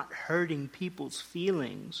in not hurting people's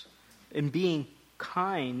feelings and being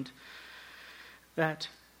kind that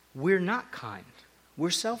we're not kind.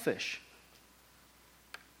 We're selfish.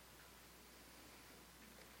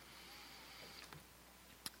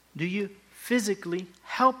 Do you physically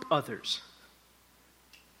help others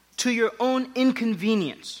to your own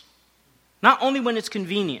inconvenience? Not only when it's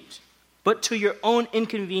convenient, but to your own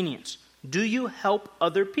inconvenience. Do you help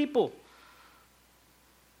other people?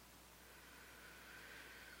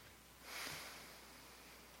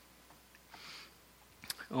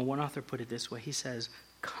 One author put it this way. He says,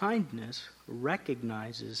 kindness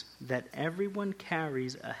recognizes that everyone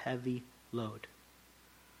carries a heavy load.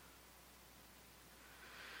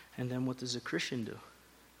 And then what does a Christian do?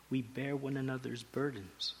 We bear one another's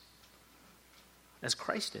burdens. As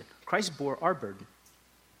Christ did. Christ bore our burden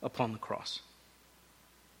upon the cross.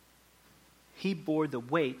 He bore the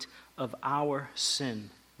weight of our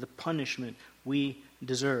sin, the punishment we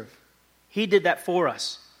deserve. He did that for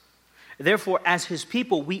us. Therefore, as his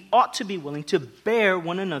people, we ought to be willing to bear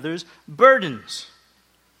one another's burdens.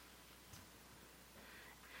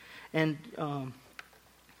 And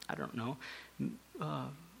I don't know,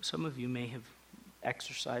 some of you may have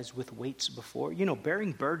exercised with weights before.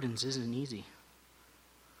 Bearing burdens isn't easy.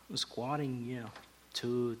 Squatting,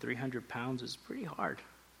 200-300 pounds is pretty hard.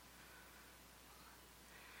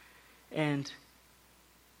 And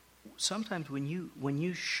sometimes when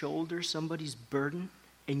you shoulder somebody's burden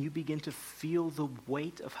and you begin to feel the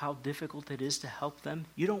weight of how difficult it is to help them,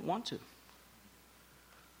 you don't want to.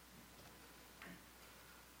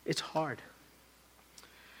 It's hard.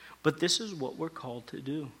 But this is what we're called to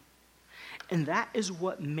do. And that is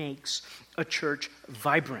what makes a church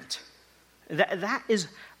vibrant. That is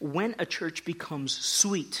when a church becomes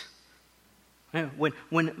sweet.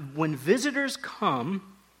 When visitors come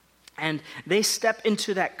and they step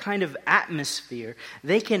into that kind of atmosphere,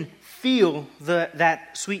 they can feel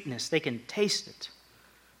that sweetness. They can taste it.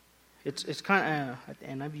 It's kind of,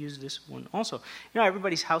 and I've used this one also. You know,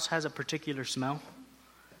 everybody's house has a particular smell.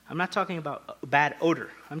 I'm not talking about a bad odor.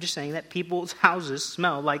 I'm just saying that people's houses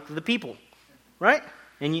smell like the people, right?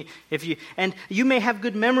 And you may have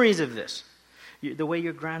good memories of this, the way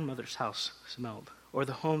your grandmother's house smelled, or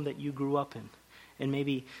the home that you grew up in, and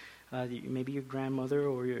maybe your grandmother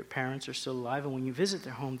or your parents are still alive, and when you visit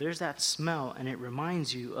their home, there's that smell, and it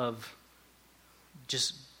reminds you of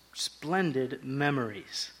just splendid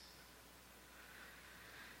memories.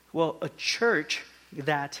 Well, a church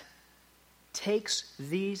that takes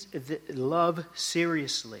love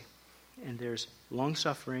seriously, and there's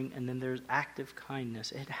long-suffering, and then there's active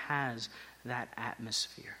kindness, it has that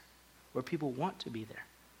atmosphere where people want to be there.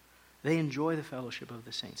 They enjoy the fellowship of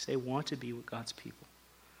the saints. They want to be with God's people.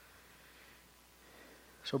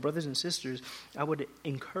 So, brothers and sisters, I would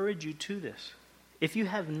encourage you to this. If you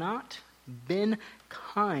have not been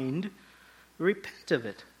kind, repent of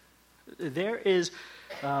it. There is,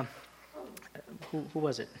 who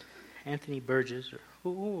was it? Anthony Burgess, or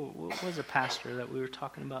who was a pastor that we were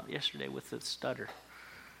talking about yesterday with the stutter?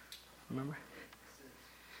 Remember?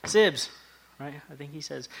 Sibbs, right? I think he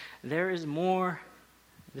says, there is more,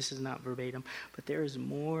 this is not verbatim, but there is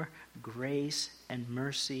more grace and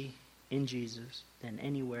mercy in Jesus than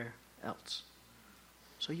anywhere else.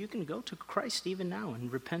 So you can go to Christ even now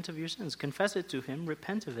and repent of your sins. Confess it to him,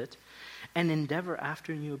 repent of it, and endeavor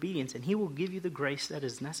after new obedience. And he will give you the grace that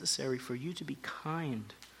is necessary for you to be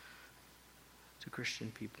kind to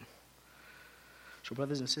Christian people. So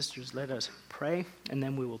brothers and sisters, let us pray, and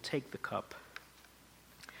then we will take the cup.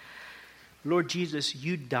 Lord Jesus,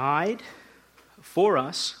 you died for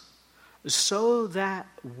us so that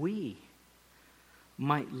we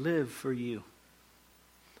might live for you.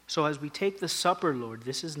 So as we take the supper, Lord,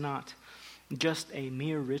 this is not just a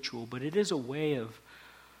mere ritual, but it is a way of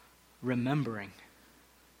remembering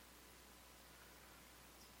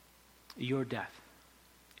your death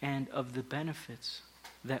and of the benefits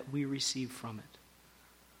that we receive from it,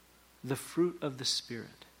 the fruit of the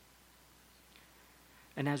Spirit.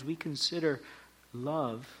 And as we consider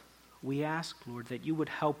love, we ask, Lord, that you would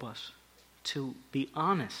help us to be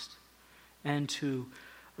honest and to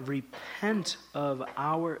repent of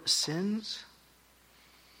our sins,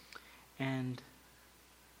 and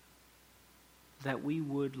that we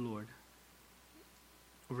would, Lord,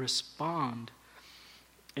 respond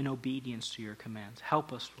in obedience to your commands.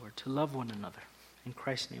 Help us, Lord, to love one another. In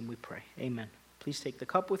Christ's name we pray. Amen. Please take the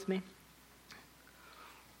cup with me.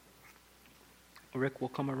 Rick will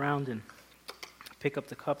come around and pick up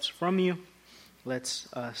the cups from you. Let's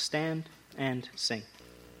stand and sing.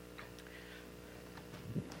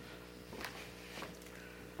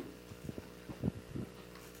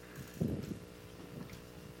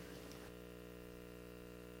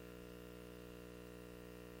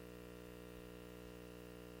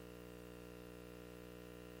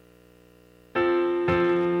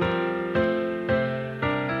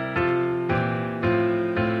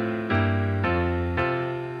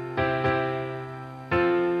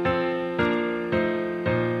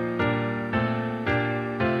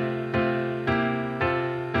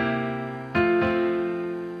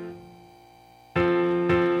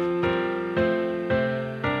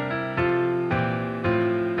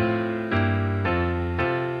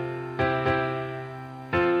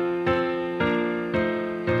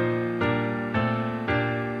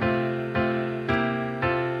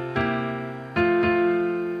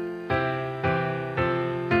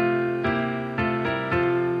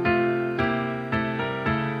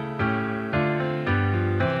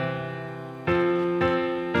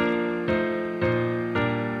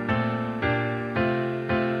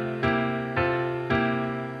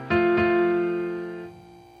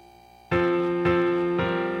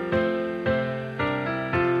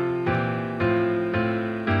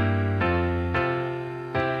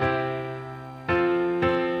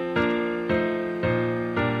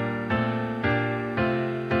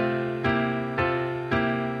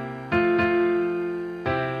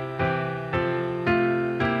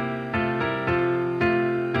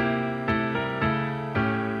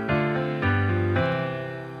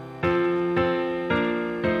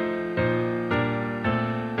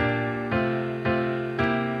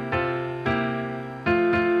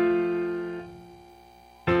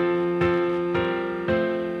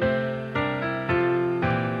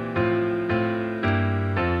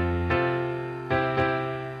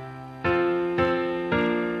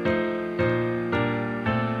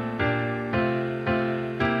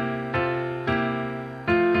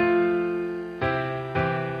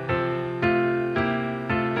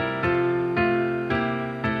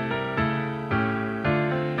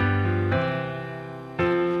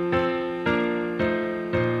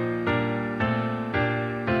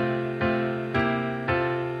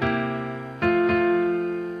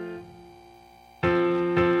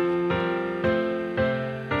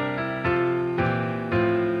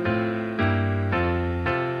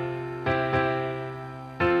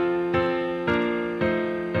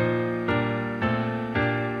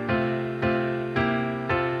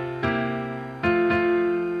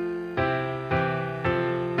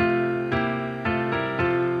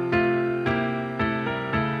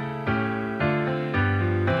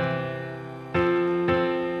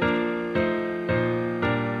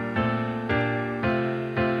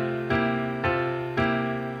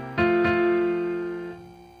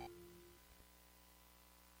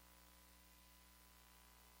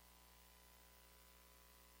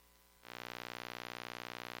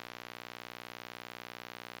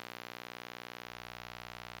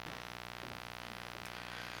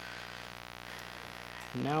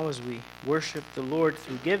 Now as we worship the Lord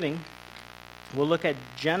through giving, we'll look at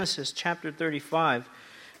Genesis chapter 35,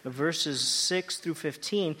 verses 6 through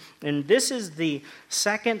 15. And this is the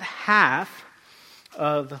second half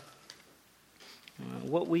of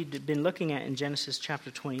what we've been looking at in Genesis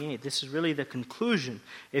chapter 28. This is really the conclusion.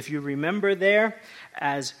 If you remember there,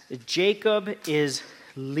 as Jacob is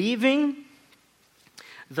leaving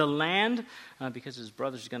the land, because his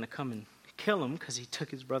brother's going to come and kill him because he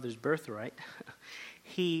took his brother's birthright,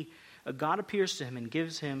 God appears to him and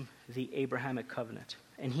gives him the Abrahamic covenant.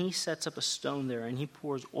 And he sets up a stone there, and he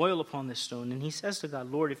pours oil upon this stone, and he says to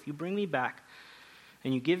God, Lord, if you bring me back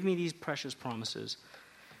and you give me these precious promises,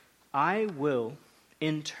 I will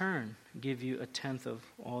in turn give you 1/10 of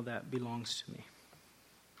all that belongs to me.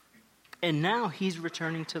 And now he's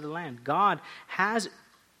returning to the land. God has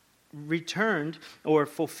returned or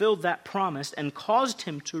fulfilled that promise and caused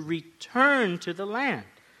him to return to the land.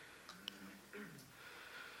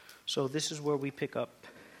 So this is where we pick up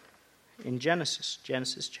in Genesis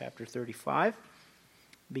chapter 35,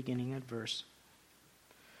 beginning at verse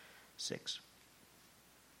 6.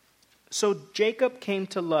 So Jacob came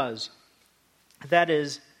to Luz, that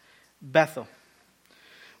is Bethel,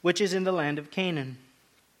 which is in the land of Canaan,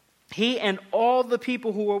 he and all the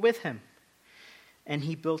people who were with him. And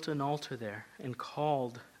he built an altar there and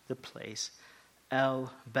called the place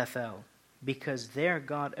El Bethel, because there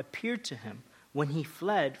God appeared to him when he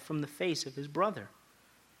fled from the face of his brother.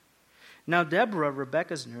 Now Deborah,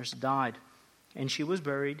 Rebekah's nurse, died, and she was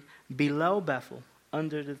buried below Bethel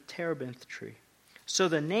under the terebinth tree. So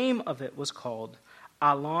the name of it was called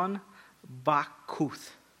Allon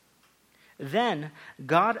Bachuth. Then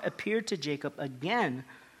God appeared to Jacob again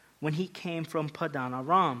when he came from Padan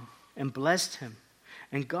Aram and blessed him.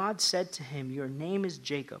 And God said to him, your name is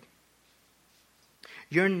Jacob.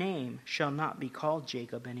 Your name shall not be called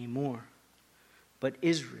Jacob anymore, but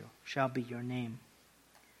Israel shall be your name.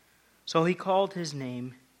 So he called his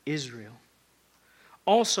name Israel.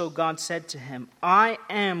 Also God said to him, I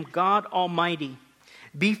am God Almighty.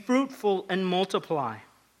 Be fruitful and multiply.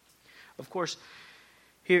 Of course,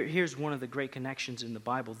 here's one of the great connections in the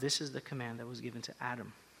Bible. This is the command that was given to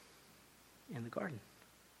Adam in the garden.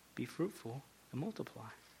 Be fruitful and multiply.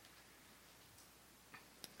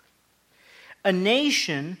 A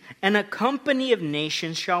nation and a company of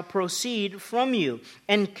nations shall proceed from you,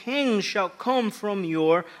 and kings shall come from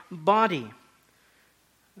your body.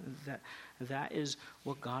 That is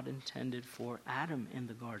what God intended for Adam in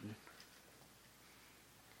the garden.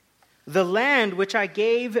 The land which I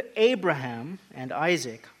gave Abraham and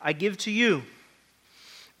Isaac, I give to you,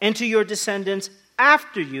 and to your descendants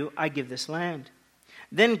after you I give this land.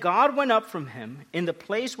 Then God went up from him in the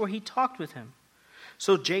place where he talked with him.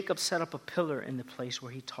 So Jacob set up a pillar in the place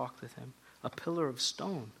where he talked with him, a pillar of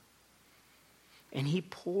stone. And he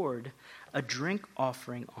poured a drink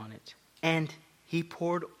offering on it, and he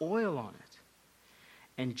poured oil on it.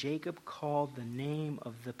 And Jacob called the name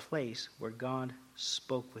of the place where God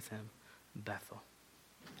spoke with him Bethel.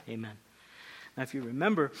 Amen. Now, if you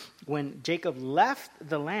remember, when Jacob left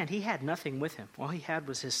the land, he had nothing with him. All he had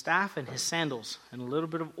was his staff and his sandals and a little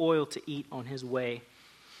bit of oil to eat on his way.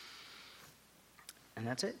 And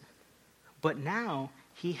that's it. But now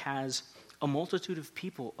he has a multitude of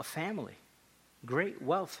people, a family, great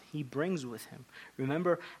wealth he brings with him.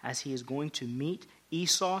 Remember, as he is going to meet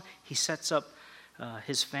Esau, he sets up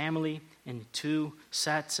his family in 2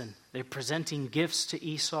 sets, and they're presenting gifts to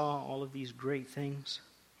Esau, all of these great things.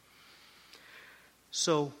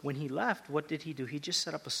 So when he left, what did he do? He just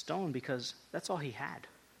set up a stone because that's all he had.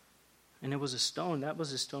 And it was a stone. That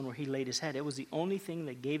was a stone where he laid his head. It was the only thing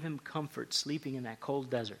that gave him comfort sleeping in that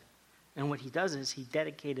cold desert. And what he does is he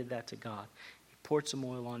dedicated that to God. He poured some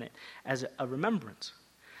oil on it as a remembrance.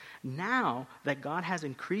 Now that God has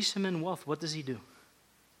increased him in wealth, what does he do?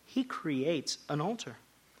 He creates an altar,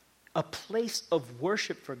 a place of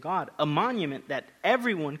worship for God, a monument that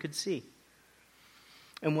everyone could see.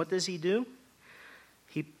 And what does he do?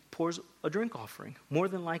 He pours a drink offering, more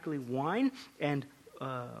than likely wine, and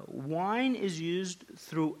wine is used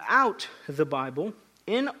throughout the Bible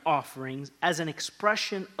in offerings as an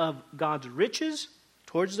expression of God's riches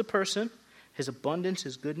towards the person, his abundance,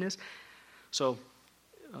 his goodness. So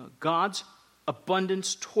God's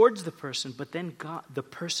abundance towards the person, but then God, the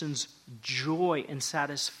person's joy and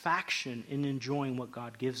satisfaction in enjoying what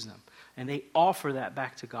God gives them. And they offer that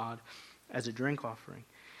back to God as a drink offering.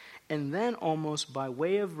 And then almost by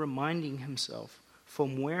way of reminding himself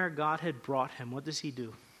from where God had brought him, what does he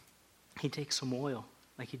do? He takes some oil,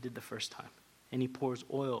 like he did the first time, and he pours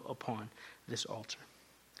oil upon this altar.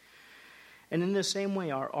 And in the same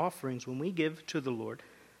way, our offerings, when we give to the Lord,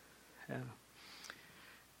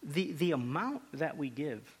 the amount that we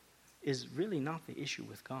give is really not the issue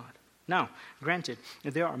with God. Now, granted,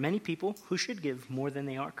 there are many people who should give more than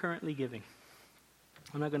they are currently giving.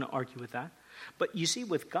 I'm not going to argue with that. But you see,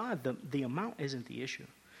 with God, the amount isn't the issue.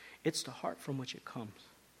 It's the heart from which it comes.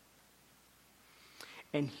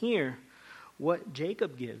 And here, what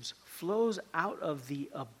Jacob gives flows out of the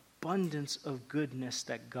abundance of goodness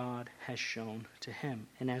that God has shown to him.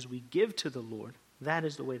 And as we give to the Lord, that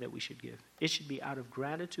is the way that we should give. It should be out of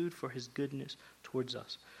gratitude for his goodness towards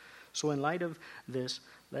us. So in light of this,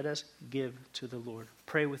 let us give to the Lord.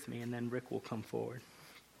 Pray with me, and then Rick will come forward.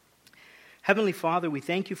 Heavenly Father, we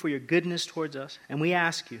thank you for your goodness towards us, and we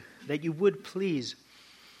ask you that you would please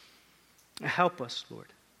help us, Lord.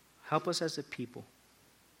 Help us as a people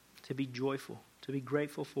to be joyful, to be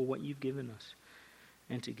grateful for what you've given us,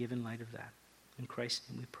 and to give in light of that. In Christ's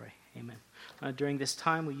name we pray. Amen. During this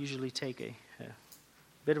time, we usually take a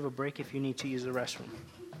bit of a break if you need to use the restroom.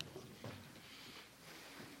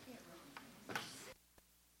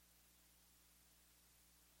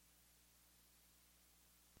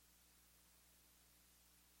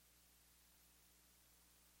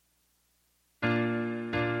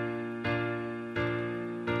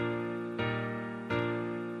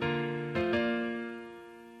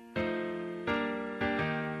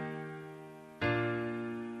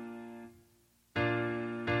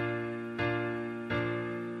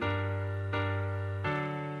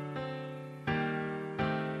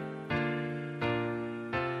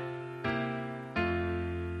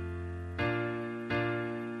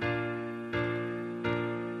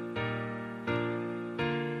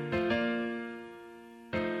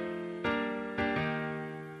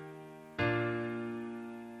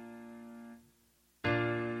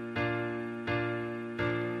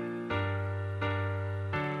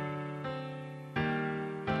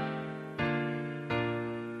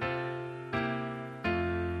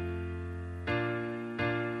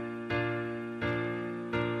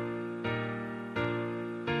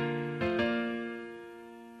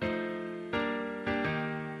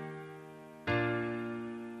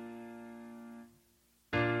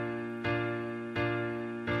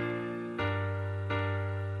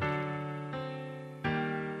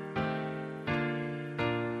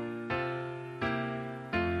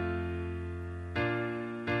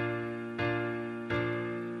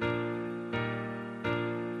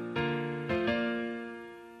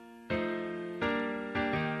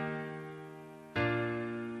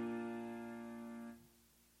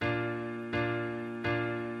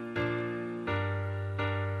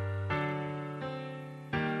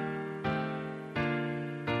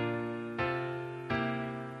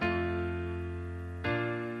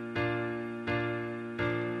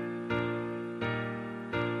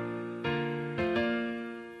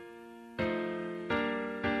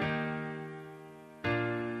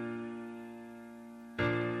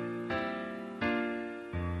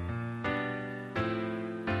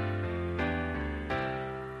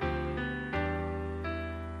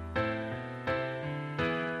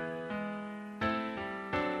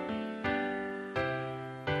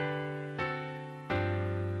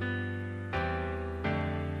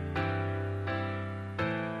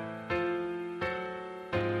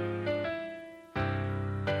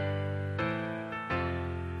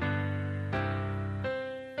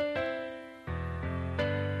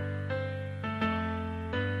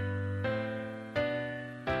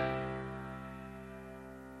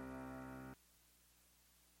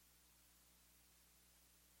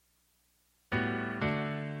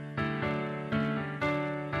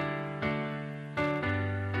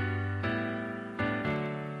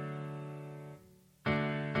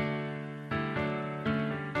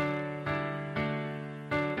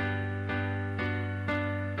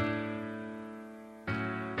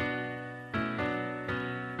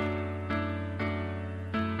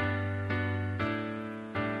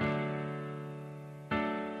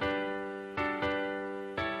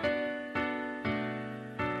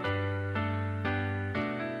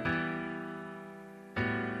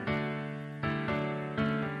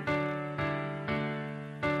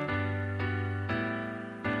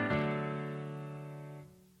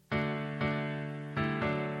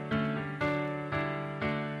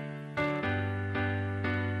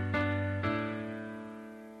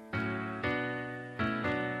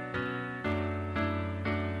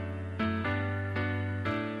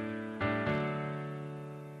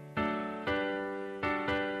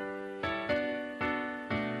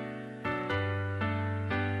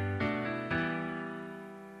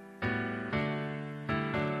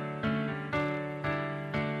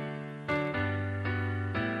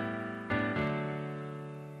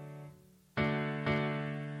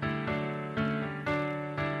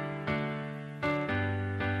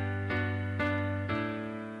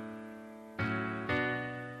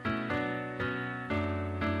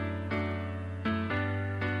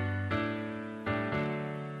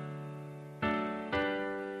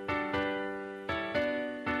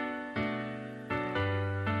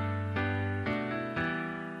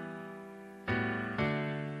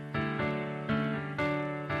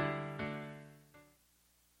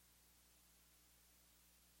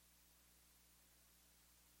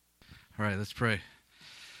 All right, let's pray.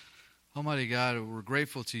 Almighty God, we're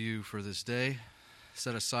grateful to you for this day,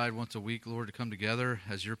 set aside once a week, Lord, to come together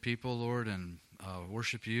as your people, Lord, and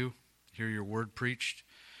worship you, hear your word preached.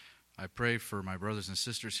 I pray for my brothers and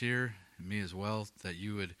sisters here, and me as well, that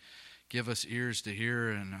you would give us ears to hear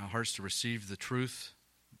and hearts to receive the truth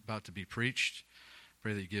about to be preached.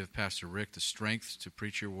 Pray that you give Pastor Rick the strength to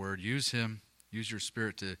preach your word. Use him, use your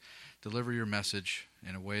spirit to deliver your message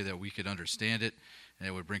in a way that we could understand it and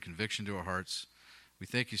it would bring conviction to our hearts. We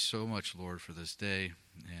thank you so much, Lord, for this day,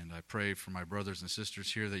 and I pray for my brothers and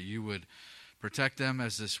sisters here that you would protect them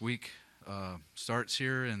as this week starts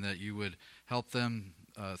here, and that you would help them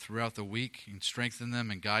throughout the week and strengthen them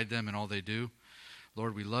and guide them in all they do.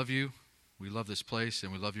 Lord, we love you, we love this place,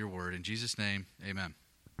 and we love your word. In Jesus' name, amen.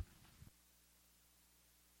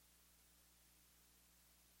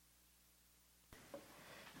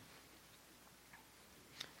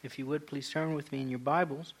 If you would, please turn with me in your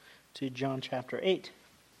Bibles to John chapter 8.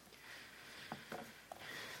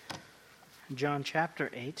 John chapter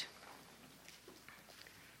 8.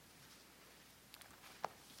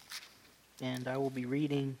 And I will be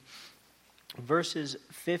reading verses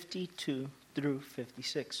 52 through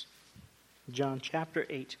 56. John chapter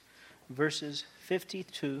 8, verses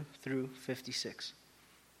 52 through 56.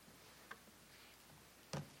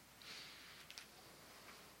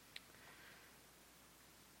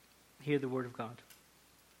 Hear the word of God.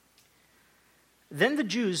 Then the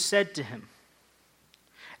Jews said to him,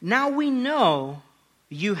 "Now we know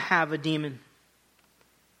you have a demon.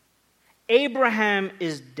 Abraham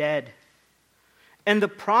is dead, and the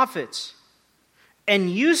prophets, and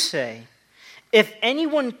you say, 'If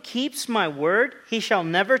anyone keeps my word, he shall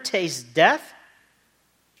never taste death.'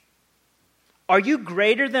 Are you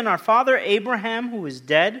greater than our father Abraham, who is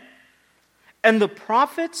dead? And the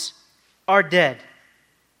prophets are dead.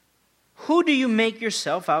 Who do you make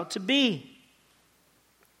yourself out to be?"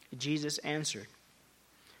 Jesus answered,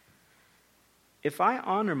 "If I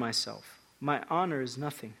honor myself, my honor is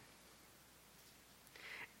nothing.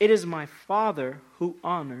 It is my Father who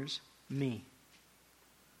honors me,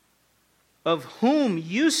 of whom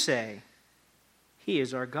you say, 'He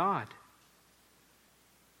is our God.'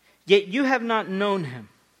 Yet you have not known him,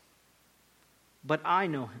 but I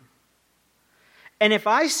know him. And if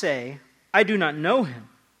I say, 'I do not know him,'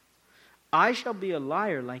 I shall be a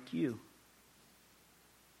liar like you.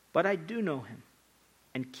 But I do know him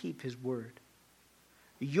and keep his word.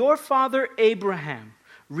 Your father Abraham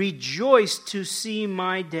rejoiced to see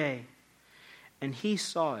my day, and he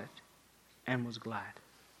saw it and was glad."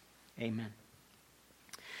 Amen.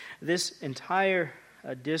 This entire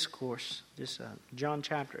discourse, this John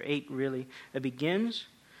chapter 8 really, it begins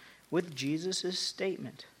with Jesus'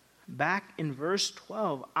 statement. Back in verse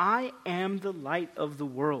 12, "I am the light of the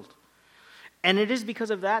world." And it is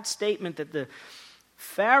because of that statement that the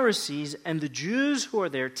Pharisees and the Jews who are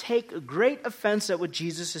there take great offense at what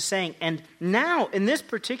Jesus is saying. And now, in this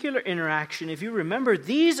particular interaction, if you remember,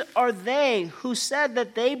 these are they who said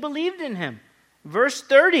that they believed in him. Verse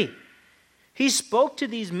 30, he spoke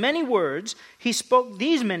these many words,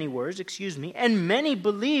 and many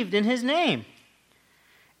believed in his name.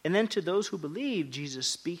 And then to those who believe, Jesus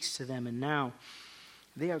speaks to them, and now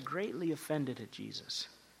they are greatly offended at Jesus.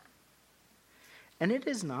 And it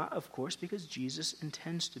is not, of course, because Jesus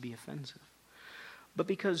intends to be offensive, but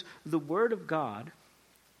because the Word of God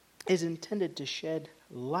is intended to shed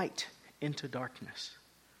light into darkness,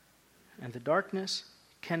 and the darkness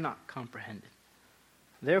cannot comprehend it.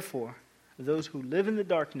 Therefore, those who live in the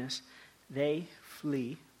darkness, they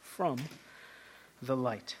flee from the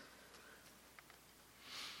light.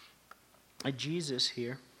 Jesus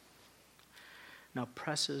here now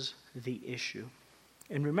presses the issue.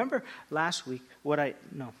 And remember last week, the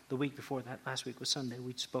week before that, last week was Sunday,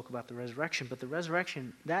 we spoke about the resurrection. But the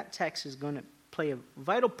resurrection, that text is going to play a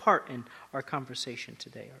vital part in our conversation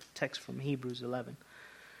today, our text from Hebrews 11.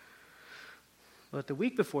 But the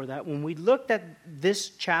week before that, when we looked at this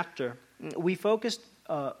chapter, we focused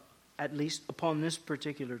at least upon this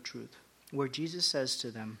particular truth, where Jesus says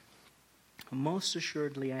to them, "Most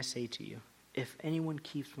assuredly I say to you, if anyone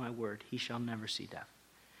keeps my word, he shall never see death."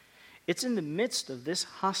 It's in the midst of this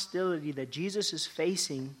hostility that Jesus is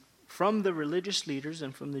facing from the religious leaders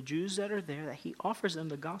and from the Jews that are there that he offers them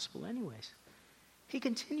the gospel anyways. He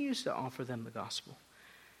continues to offer them the gospel.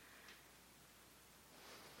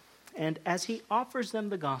 And as he offers them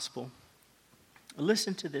the gospel,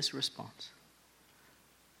 listen to this response.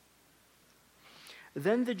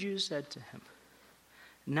 Then the Jews said to him,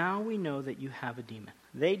 "Now we know that you have a demon."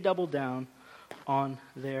 They double down on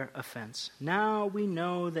their offense. "Now we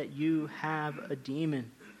know that you have a demon."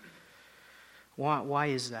 Why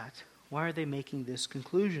is that? Why are they making this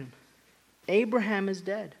conclusion? Abraham is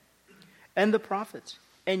dead, and the prophets.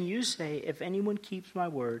 And you say, if anyone keeps my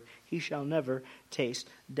word, he shall never taste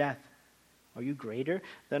death. Are you greater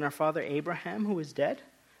than our father Abraham, who is dead,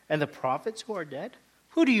 and the prophets who are dead?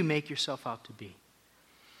 Who do you make yourself out to be?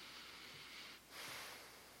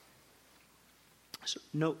 So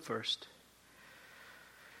note first,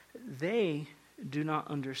 they do not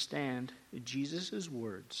understand Jesus'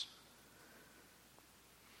 words.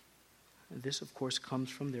 This, of course, comes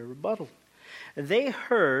from their rebuttal. They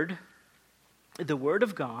heard the word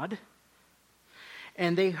of God,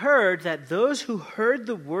 and they heard that those who heard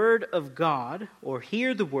the word of God, or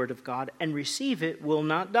hear the word of God, and receive it will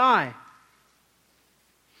not die.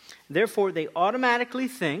 Therefore, they automatically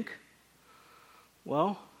think,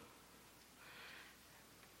 well,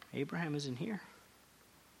 Abraham isn't here.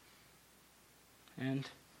 And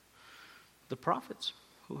the prophets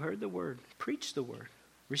who heard the word, preached the word,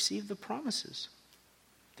 received the promises,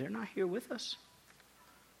 they're not here with us.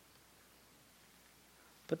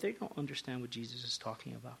 But they don't understand what Jesus is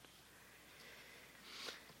talking about.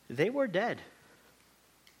 They were dead,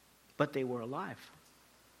 but they were alive.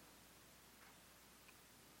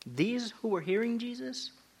 These who were hearing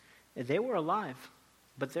Jesus, they were alive,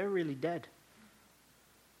 but they're really dead.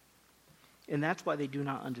 And that's why they do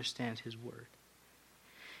not understand his word.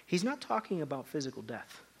 He's not talking about physical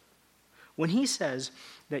death. When he says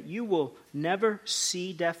that you will never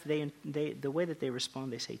see death, the way that they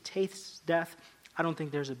respond, they say, taste death. I don't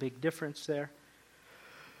think there's a big difference there.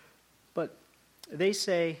 But they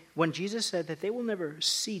say, when Jesus said that they will never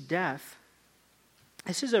see death,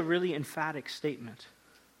 this is a really emphatic statement.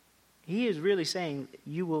 He is really saying,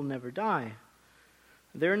 you will never die.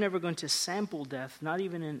 They're never going to sample death, not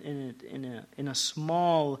even in a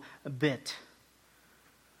small bit.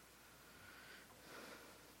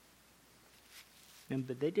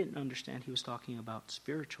 But they didn't understand he was talking about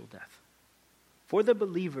spiritual death. For the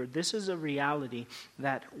believer, this is a reality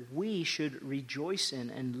that we should rejoice in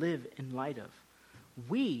and live in light of.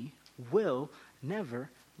 We will never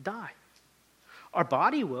die. Our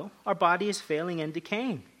body will. Our body is failing and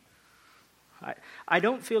decaying. I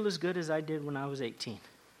don't feel as good as I did when I was 18.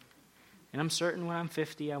 And I'm certain when I'm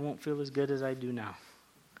 50, I won't feel as good as I do now.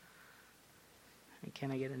 And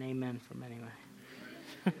can I get an amen from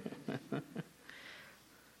anyway?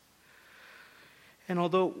 And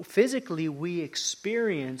although physically we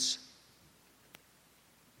experience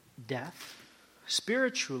death,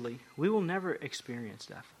 spiritually we will never experience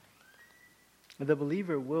death. The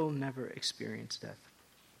believer will never experience death.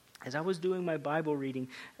 As I was doing my Bible reading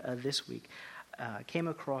this week, I came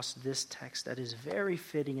across this text that is very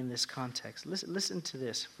fitting in this context. Listen to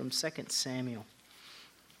this from 2 Samuel.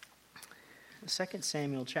 2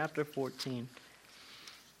 Samuel chapter 14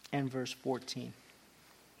 and verse 14.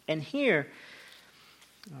 And here,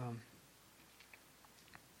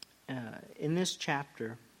 in this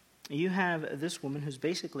chapter, you have this woman who's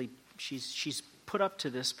basically, she's put up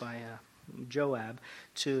to this by Joab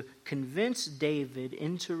to convince David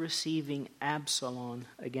into receiving Absalom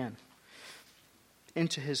again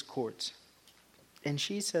into his courts. And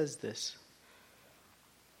she says this,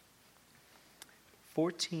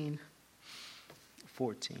 14:14.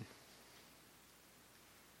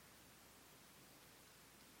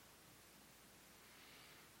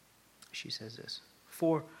 She says this,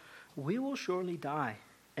 "For we will surely die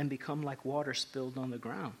and become like water spilled on the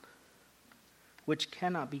ground, which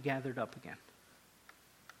cannot be gathered up again.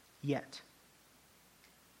 Yet,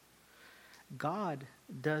 God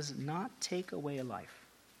does not take away a life,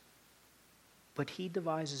 but he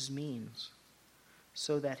devises means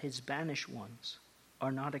so that his banished ones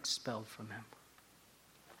are not expelled from him."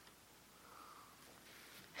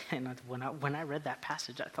 And when I read that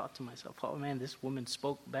passage, I thought to myself, oh man, this woman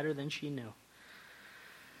spoke better than she knew.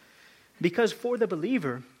 Because for the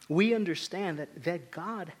believer, we understand that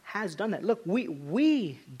God has done that. Look,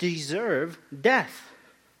 we deserve death.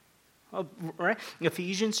 Oh, right?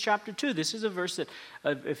 Ephesians chapter 2. This is a verse that,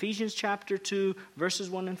 Ephesians chapter 2, verses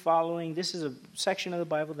 1 and following. This is a section of the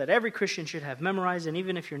Bible that every Christian should have memorized. And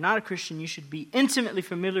even if you're not a Christian, you should be intimately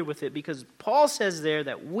familiar with it. Because Paul says there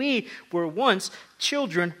that we were once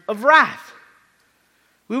children of wrath.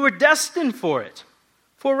 We were destined for it.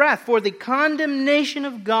 For wrath, for the condemnation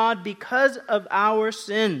of God because of our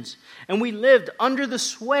sins. And we lived under the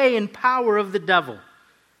sway and power of the devil.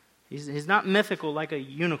 He's not mythical like a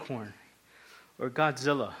unicorn or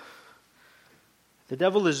Godzilla. The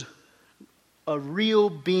devil is a real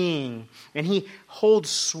being, and he holds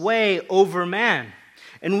sway over man.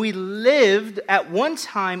 And we lived at one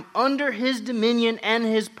time under his dominion and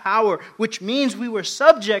his power, which means we were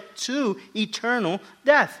subject to eternal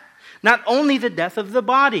death. Not only the death of the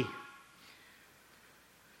body,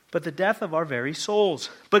 but the death of our very souls.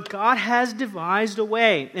 But God has devised a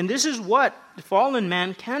way, and this is what fallen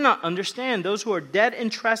man cannot understand. Those who are dead in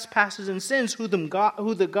trespasses and sins, who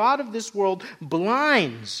the God of this world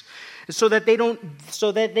blinds, so that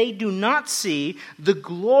they do not see the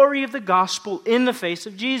glory of the gospel in the face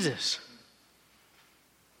of Jesus.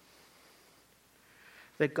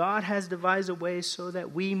 That God has devised a way so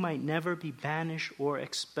that we might never be banished or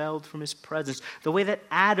expelled from His presence. The way that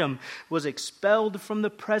Adam was expelled from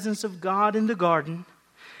the presence of God in the garden,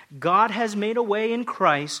 God has made a way in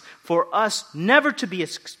Christ for us never to be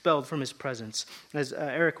expelled from His presence. As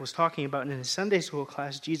Eric was talking about in his Sunday school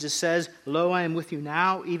class, Jesus says, "Lo, I am with you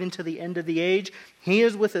now, even to the end of the age." He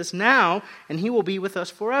is with us now, and He will be with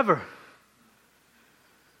us forever.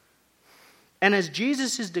 And as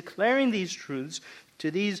Jesus is declaring these truths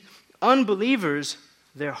to these unbelievers,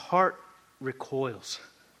 their heart recoils.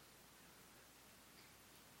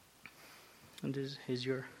 And is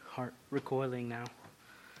your heart recoiling now?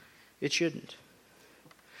 It shouldn't.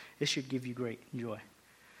 It should give you great joy.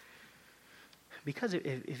 Because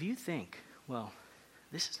if you think, well,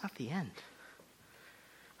 this is not the end.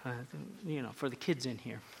 For the kids in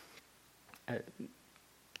here,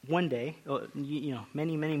 one day,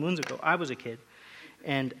 many, many moons ago, I was a kid,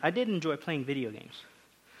 and I did enjoy playing video games.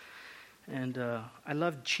 And I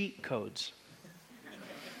loved cheat codes.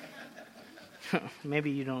 Maybe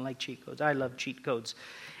you don't like cheat codes. I love cheat codes.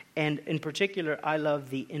 And in particular, I love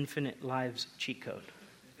the Infinite Lives cheat code.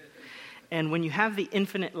 And when you have the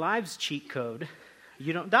Infinite Lives cheat code,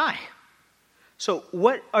 you don't die. So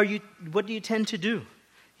what do you tend to do?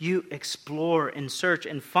 You explore and search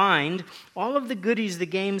and find all of the goodies the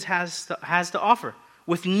games has to offer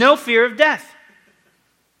with no fear of death.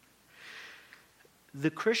 The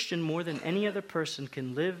Christian, more than any other person,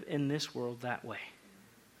 can live in this world that way.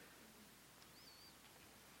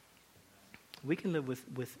 We can live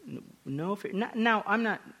with no fear. Now, I'm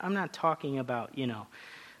not talking about,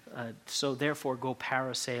 so therefore go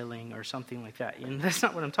parasailing or something like that. That's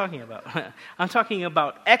not what I'm talking about. I'm talking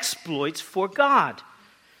about exploits for God.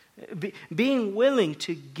 Being willing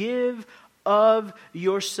to give of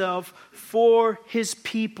yourself for His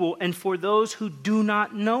people and for those who do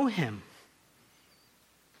not know Him.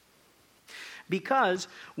 Because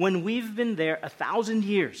when we've been there 1,000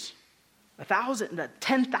 years,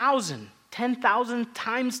 10,000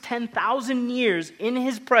 times 10,000 years in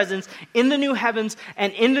His presence, in the new heavens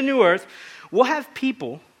and in the new earth, we'll have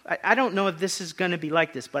people, I don't know if this is going to be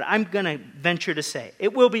like this, but I'm going to venture to say,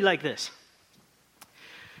 it will be like this.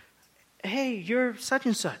 Hey, you're such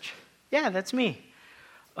and such. Yeah, that's me.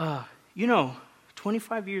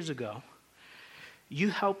 25 years ago, you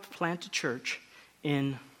helped plant a church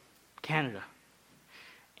in Canada.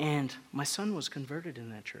 And my son was converted in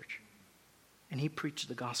that church. And he preached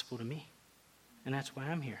the gospel to me. And that's why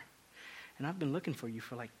I'm here. And I've been looking for you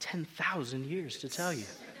for like 10,000 years to tell you.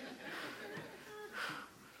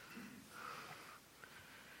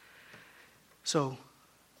 So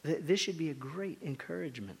this should be a great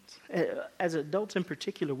encouragement. As adults in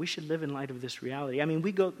particular, we should live in light of this reality. I mean,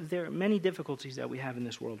 there are many difficulties that we have in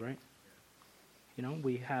this world, right?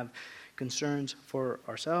 We have concerns for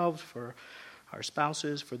ourselves, for our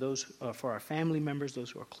spouses, for our family members, those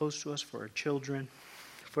who are close to us, for our children,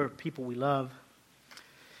 for people we love,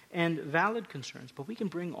 and valid concerns. But we can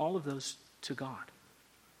bring all of those to God.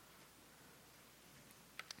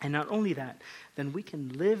 And not only that, then we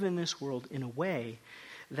can live in this world in a way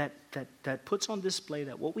that puts on display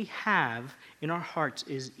that what we have in our hearts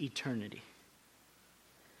is eternity.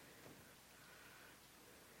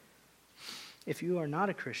 If you are not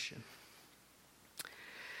a Christian,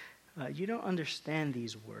 you don't understand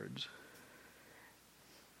these words.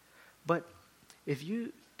 But if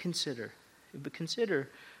you consider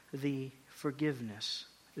the forgiveness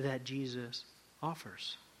that Jesus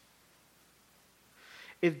offers.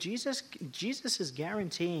 If Jesus is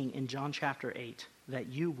guaranteeing in John chapter 8 that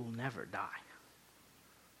you will never die,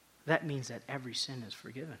 that means that every sin is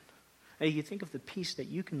forgiven. You think of the peace that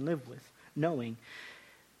you can live with, knowing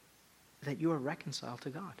that you are reconciled to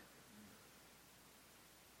God.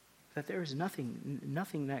 That there is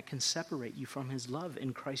nothing that can separate you from His love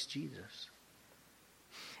in Christ Jesus.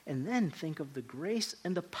 And then think of the grace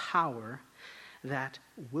and the power that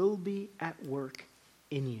will be at work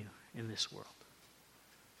in you in this world.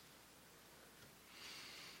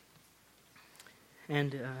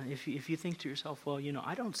 And if you think to yourself, well,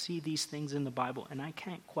 I don't see these things in the Bible and I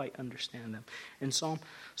can't quite understand them. In Psalm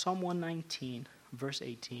 119, verse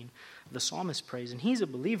 18, the psalmist prays, and he's a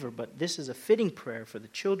believer, but this is a fitting prayer for the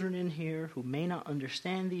children in here who may not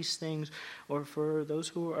understand these things, or for those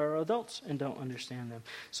who are adults and don't understand them.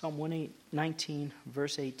 Psalm 119,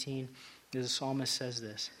 verse 18, the psalmist says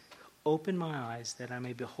this, "Open my eyes that I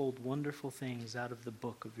may behold wonderful things out of the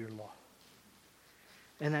book of your law."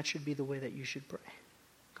 And that should be the way that you should pray.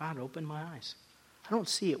 God, open my eyes. I don't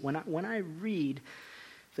see it. When I read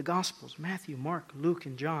the Gospels, Matthew, Mark, Luke,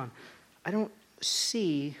 and John, I don't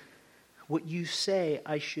see what you say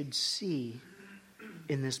I should see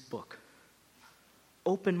in this book.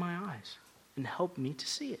 Open my eyes and help me to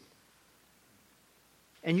see it.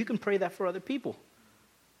 And you can pray that for other people.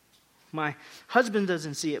 My husband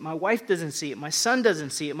doesn't see it. My wife doesn't see it. My son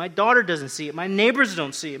doesn't see it. My daughter doesn't see it. My neighbors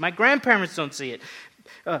don't see it. My grandparents don't see it.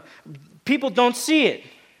 People don't see it.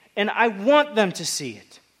 And I want them to see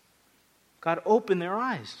it. God, open their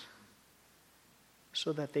eyes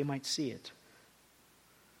so that they might see it.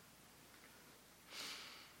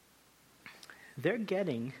 They're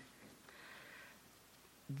getting,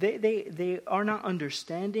 they are not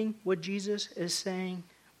understanding what Jesus is saying,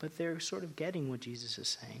 but they're sort of getting what Jesus is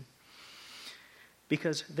saying.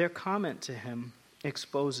 Because their comment to him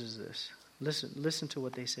exposes this. Listen to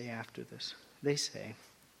what they say after this. They say,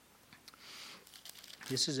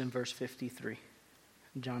 this is in verse 53,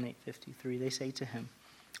 John 8:53. They say to him,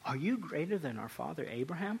 "Are you greater than our father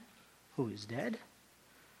Abraham, who is dead?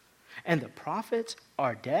 And the prophets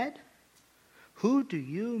are dead? Who do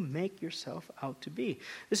you make yourself out to be?"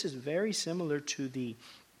 This is very similar to the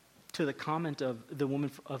comment of the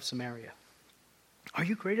woman of Samaria. "Are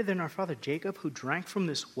you greater than our father Jacob, who drank from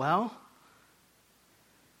this well?"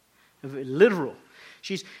 Literal.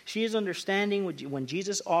 She is understanding when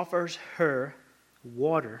Jesus offers her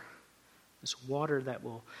water, this water that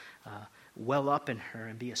will well up in her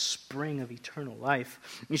and be a spring of eternal life.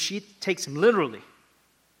 And she takes him literally.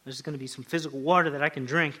 There's going to be some physical water that I can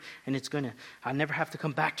drink, and I'll never have to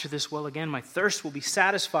come back to this well again. My thirst will be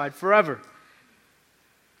satisfied forever.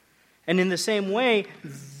 And in the same way,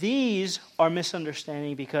 these are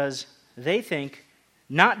misunderstanding because they think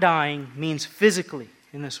not dying means physically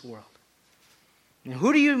in this world. And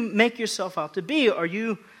who do you make yourself out to be? Are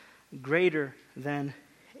you greater than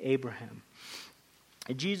Abraham?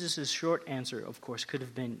 And Jesus' short answer, of course, could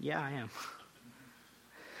have been, yeah, I am.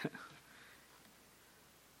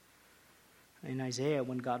 In Isaiah,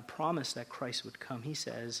 when God promised that Christ would come, he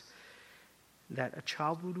says that a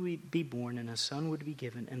child would be born and a son would be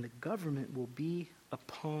given, and the government will be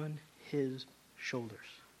upon his shoulders.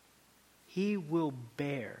 He will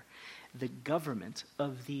bear the government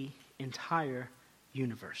of the entire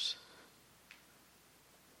universe.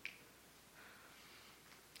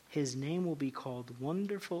 His name will be called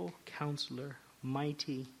Wonderful Counselor,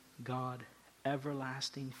 Mighty God,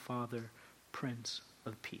 Everlasting Father, Prince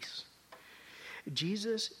of Peace.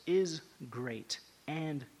 Jesus is great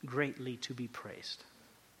and greatly to be praised.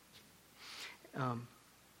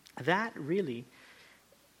 That really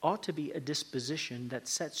ought to be a disposition that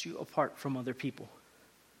sets you apart from other people,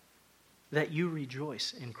 that you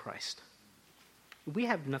rejoice in Christ. We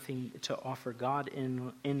have nothing to offer God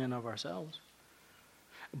in and of ourselves,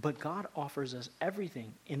 but God offers us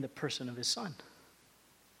everything in the person of his Son.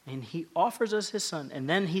 And he offers us his Son, and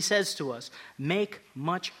then he says to us, make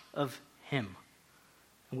much of him.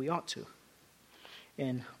 And we ought to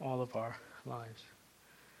in all of our lives.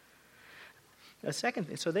 A second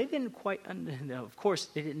thing, so they didn't quite, of course,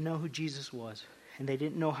 they didn't know who Jesus was, and they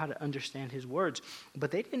didn't know how to understand his words,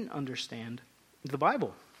 but they didn't understand the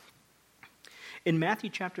Bible. In Matthew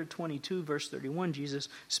chapter 22, verse 31, Jesus,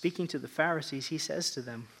 speaking to the Pharisees, he says to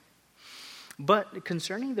them, "But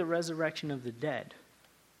concerning the resurrection of the dead,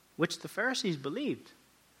 which the Pharisees believed,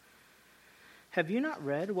 have you not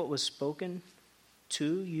read what was spoken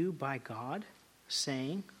to you by God,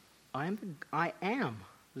 saying, I am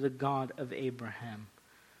the God of Abraham,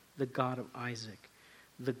 the God of Isaac,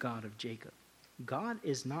 the God of Jacob. God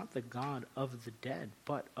is not the God of the dead,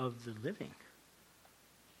 but of the living."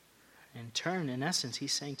 In turn, in essence,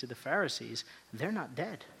 he's saying to the Pharisees, they're not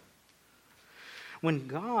dead. When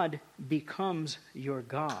God becomes your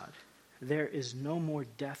God, there is no more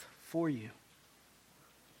death for you.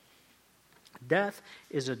 Death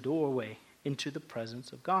is a doorway into the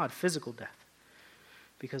presence of God, physical death,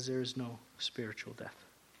 because there is no spiritual death.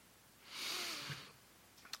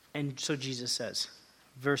 And so Jesus says,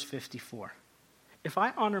 verse 54, "If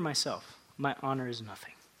I honor myself, my honor is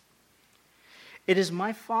nothing. It is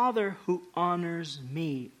my Father who honors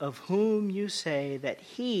me, of whom you say that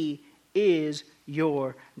he is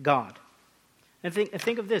your God." And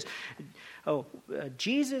think of this.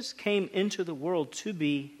 Jesus came into the world to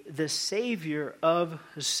be the Savior of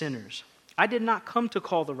sinners. I did not come to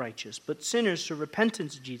call the righteous, but sinners to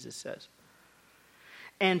repentance, Jesus says.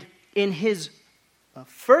 And in his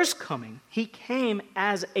first coming, he came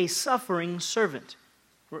as a suffering servant.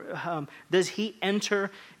 Does he enter,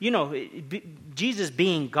 Jesus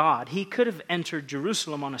being God, he could have entered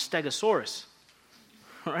Jerusalem on a stegosaurus,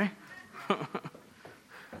 right?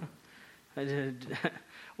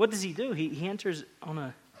 What does he do? He enters on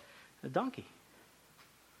a donkey.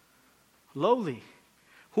 Lowly.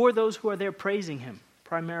 Who are those who are there praising him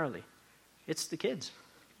primarily? It's the kids,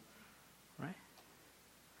 right?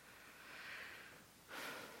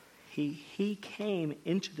 He came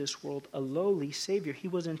into this world a lowly Savior. He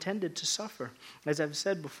was intended to suffer. As I've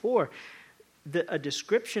said before, a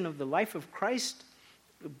description of the life of Christ,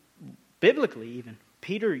 biblically even,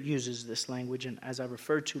 Peter uses this language, and as I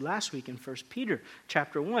referred to last week in 1 Peter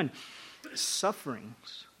chapter 1,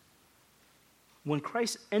 sufferings. When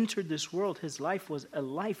Christ entered this world, his life was a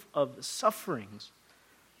life of sufferings,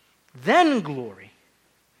 then glory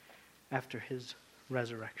after his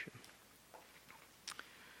resurrection.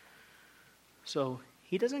 So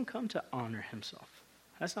he doesn't come to honor himself.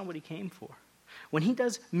 That's not what he came for. When he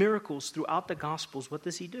does miracles throughout the Gospels, what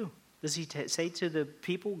does he do? Does he say to the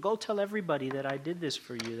people, go tell everybody that I did this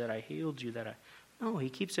for you, that I healed you, that I... No, he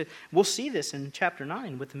keeps it. We'll see this in chapter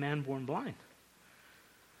 9 with the man born blind.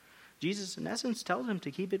 Jesus, in essence, tells him to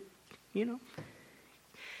keep it, to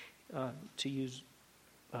use,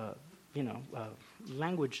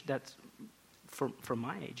 language that's for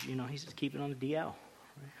my age. He says keep it on the DL.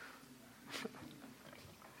 Right?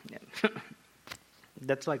 Yeah.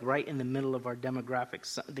 That's like right in the middle of our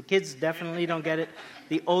demographics. The kids definitely don't get it.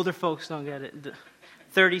 The older folks don't get it. The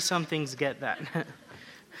 30-somethings get that.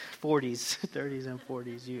 30s and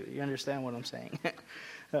 40s. You understand what I'm saying.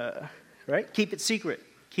 Right? Keep it secret.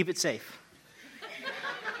 Keep it safe.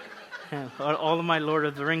 Yeah, all of my Lord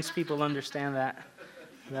of the Rings people understand that.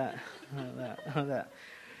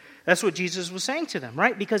 That's what Jesus was saying to them,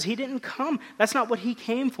 right? Because he didn't come. That's not what he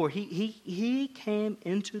came for. He came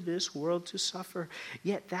into this world to suffer.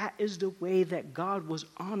 Yet that is the way that God was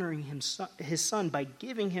honoring his son by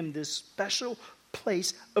giving him this special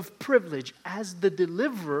place of privilege as the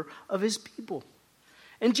deliverer of his people.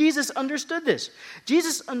 And Jesus understood this.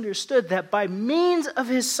 Jesus understood that by means of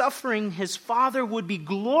his suffering, his Father would be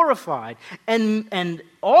glorified and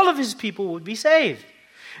all of his people would be saved.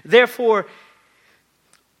 Therefore,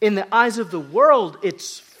 in the eyes of the world,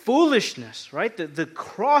 it's foolishness, right? The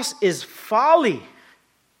cross is folly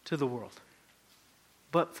to the world.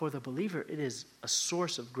 But for the believer, it is a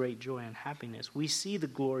source of great joy and happiness. We see the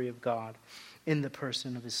glory of God in the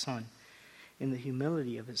person of his Son, in the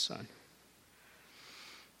humility of his Son.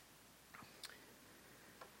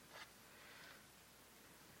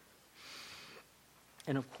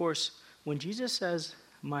 And of course, when Jesus says,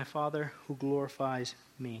 my Father who glorifies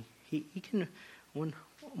me, he can,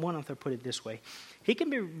 one author put it this way, he can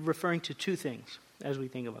be referring to two things as we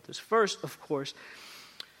think about this. First, of course,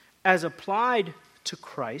 as applied to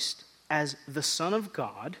Christ as the Son of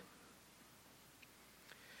God,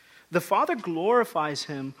 the Father glorifies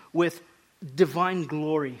him with divine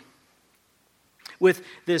glory, with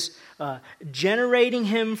this generating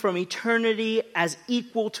him from eternity as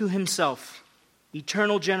equal to himself.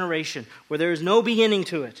 Eternal generation, where there is no beginning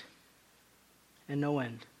to it and no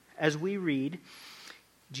end. As we read,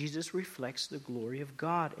 Jesus reflects the glory of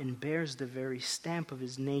God and bears the very stamp of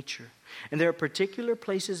his nature. And there are particular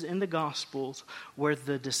places in the Gospels where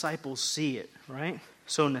the disciples see it, right?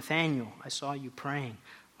 So Nathanael, I saw you praying,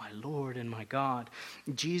 my Lord and my God.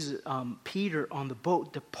 Peter on the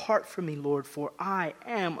boat, depart from me, Lord, for I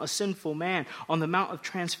am a sinful man. On the Mount of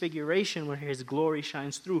Transfiguration, where his glory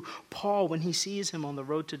shines through. Paul, when he sees him on the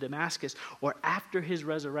road to Damascus, or after his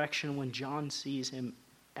resurrection, when John sees him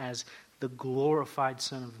as the glorified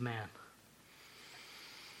Son of Man.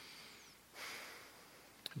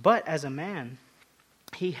 But as a man,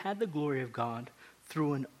 he had the glory of God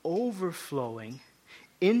through an overflowing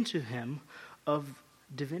into him of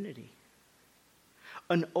divinity.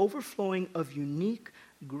 An overflowing of unique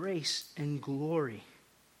grace and glory.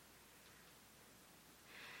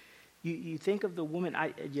 You think of the woman,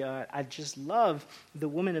 I just love the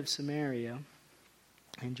woman of Samaria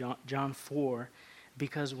in John 4,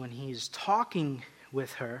 because when he's talking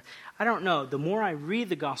with her, I don't know, the more I read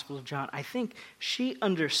the Gospel of John, I think she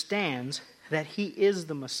understands that he is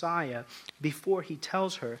the Messiah before he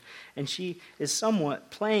tells her. And she is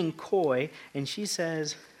somewhat playing coy, and she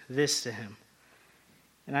says this to him.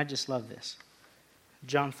 And I just love this.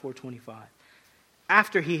 John 4:25.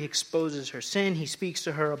 after he exposes her sin, he speaks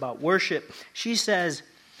to her about worship. She says,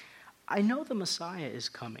 I know the Messiah is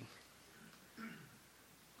coming,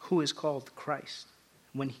 who is called Christ.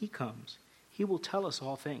 When he comes, he will tell us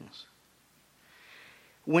all things.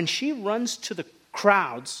 When she runs to the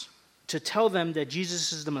crowds to tell them that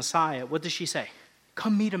Jesus is the Messiah, what does she say?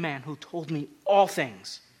 Come meet a man who told me all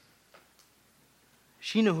things.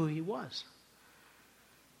 She knew who he was.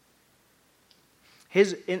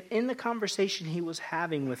 In the conversation he was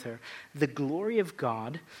having with her, the glory of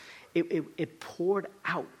God, it poured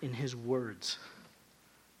out in his words.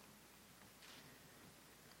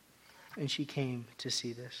 And she came to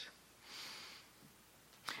see this.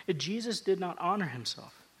 Jesus did not honor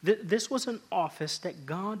himself. This was an office that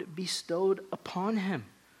God bestowed upon him.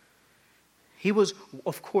 He was,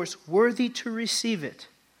 of course, worthy to receive it.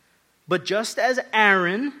 But just as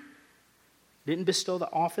Aaron didn't bestow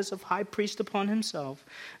the office of high priest upon himself,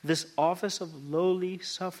 this office of lowly,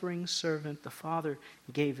 suffering servant, the Father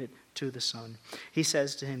gave it to the Son. He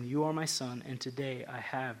says to him, you are my Son, and today I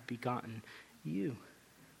have begotten you.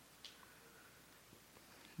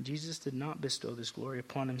 Jesus did not bestow this glory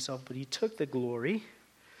upon himself, but he took the glory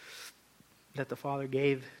that the Father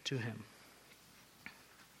gave to him.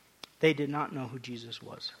 They did not know who Jesus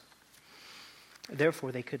was.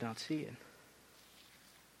 Therefore, they could not see it.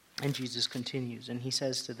 And Jesus continues, and he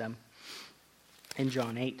says to them in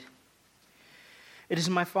John 8, it is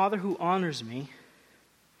my Father who honors me,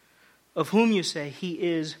 of whom you say he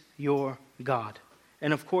is your God.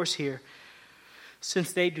 And of course here,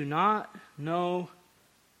 since they do not know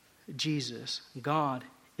Jesus, God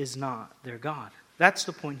is not their God. That's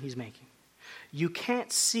the point he's making. You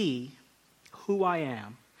can't see who I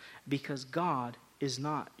am because God is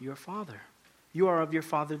not your father. You are of your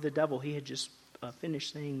father the devil. He had just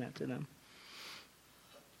finished saying that to them.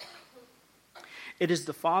 It is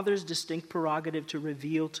the Father's distinct prerogative to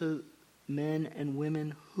reveal to men and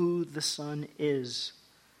women who the Son is.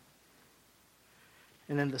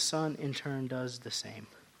 And then the Son in turn does the same.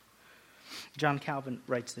 John Calvin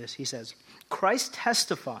writes this. He says, Christ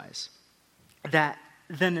testifies that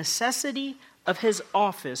the necessity of his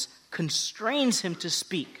office constrains him to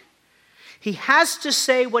speak. He has to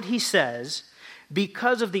say what he says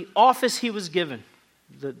because of the office he was given,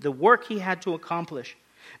 the work he had to accomplish.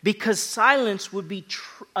 Because silence would be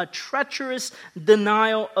a treacherous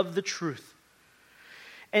denial of the truth.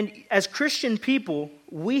 And as Christian people,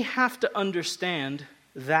 we have to understand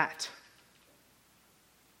that.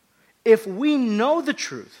 If we know the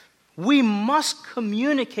truth, we must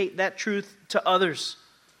communicate that truth to others.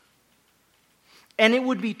 And it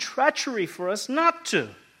would be treachery for us not to.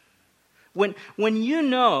 When you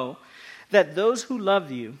know that those who love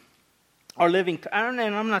you are living, and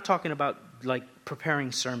I'm not talking about like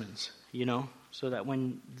preparing sermons, so that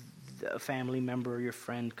when a family member or your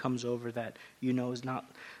friend comes over that you know is not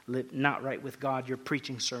right with God, you're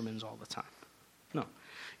preaching sermons all the time. No.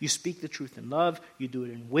 You speak the truth in love. You do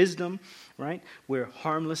it in wisdom, right? We're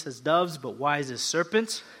harmless as doves, but wise as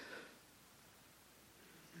serpents.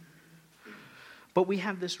 But we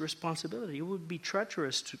have this responsibility. It would be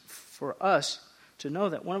treacherous for us to know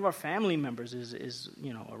that one of our family members is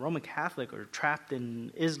a Roman Catholic or trapped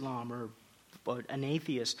in Islam or an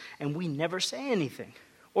atheist, and we never say anything.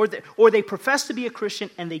 Or they profess to be a Christian,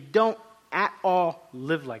 and they don't at all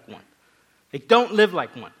live like one. They don't live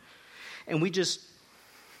like one. And we just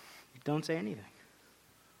don't say anything.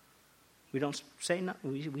 We don't say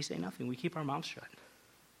nothing. We say nothing. We keep our mouths shut.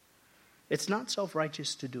 It's not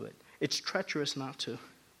self-righteous to do it. It's treacherous not to.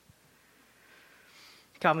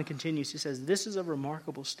 Calvin continues. He says, this is a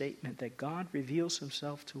remarkable statement that God reveals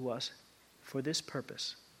himself to us for this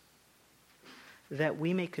purpose, that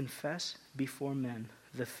we may confess before men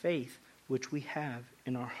the faith which we have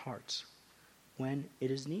in our hearts when it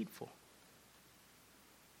is needful.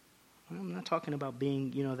 I'm not talking about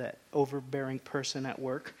being, that overbearing person at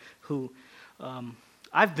work who,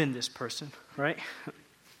 I've been this person, right?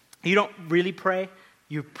 You don't really pray.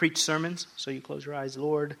 You preach sermons, so you close your eyes.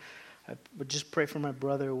 Lord, I would just pray for my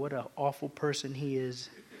brother. What an awful person he is.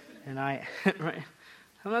 And right?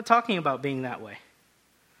 I'm not talking about being that way.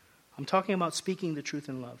 I'm talking about speaking the truth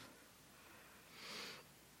in love.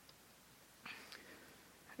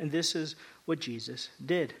 And this is what Jesus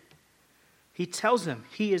did. He tells them,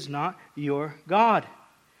 he is not your God.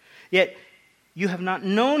 Yet you have not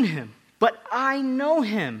known him, but I know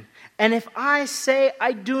him. And if I say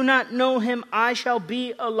I do not know him, I shall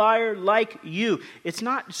be a liar like you. It's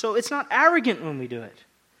not arrogant when we do it.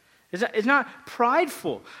 It's not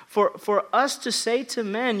prideful for us to say to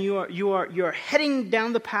men, you're heading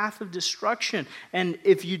down the path of destruction. And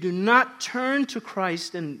if you do not turn to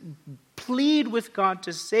Christ and plead with God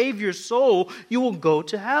to save your soul, you will go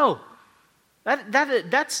to hell.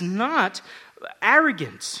 That's not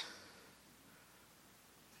arrogance.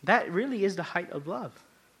 That really is the height of love.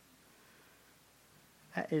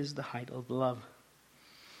 That is the height of love.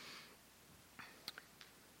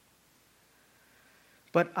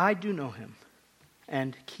 But I do know him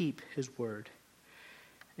and keep his word.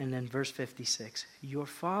 And then verse 56, your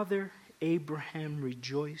father Abraham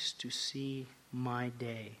rejoiced to see my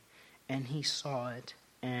day, and he saw it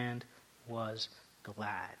and was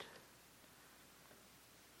glad.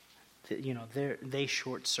 You know, they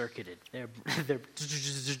short-circuited. They're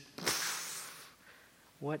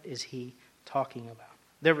what is he talking about?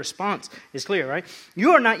 Their response is clear, right?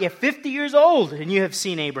 You are not yet 50 years old, and you have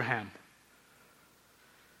seen Abraham.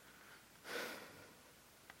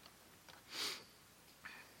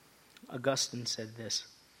 Augustine said this,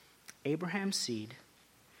 Abraham's seed,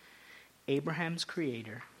 Abraham's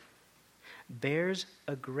creator, bears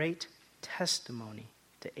a great testimony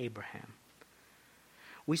to Abraham.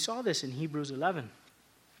 We saw this in Hebrews 11,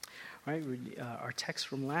 right? Our text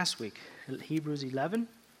from last week, Hebrews 11,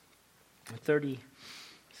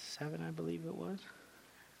 37, I believe it was,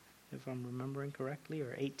 if I'm remembering correctly,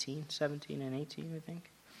 or 18, 17 and 18, I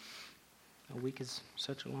think. A week is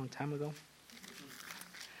such a long time ago.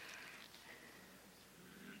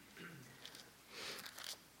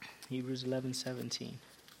 Hebrews 11:17.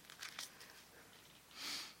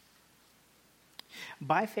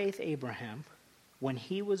 By faith Abraham, when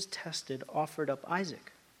he was tested, offered up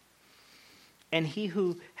Isaac. And he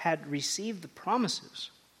who had received the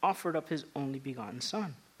promises offered up his only begotten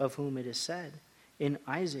son, of whom it is said, in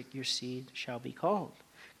Isaac your seed shall be called,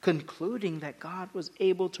 concluding that God was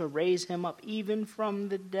able to raise him up even from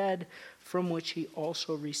the dead, from which he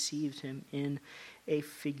also received him in a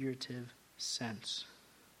figurative sense.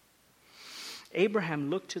 Abraham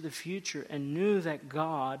looked to the future and knew that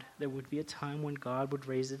there would be a time when God would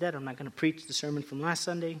raise the dead. I'm not going to preach the sermon from last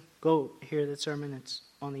Sunday. Go hear the sermon. It's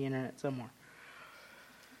on the internet somewhere.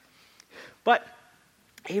 But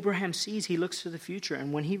Abraham sees, he looks to the future,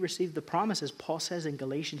 and when he received the promises, Paul says in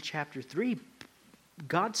Galatians chapter 3,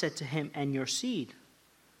 God said to him, and your seed,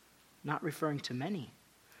 not referring to many,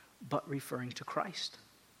 but referring to Christ.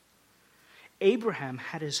 Abraham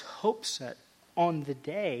had his hope set on the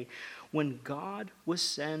day when God would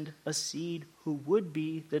send a seed who would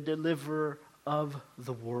be the deliverer of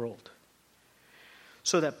the world.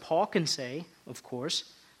 So that Paul can say, of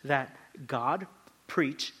course, that God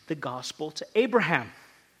preached the gospel to Abraham.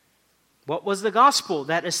 What was the gospel?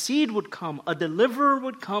 That a seed would come, a deliverer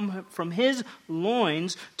would come from his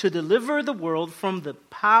loins to deliver the world from the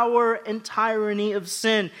power and tyranny of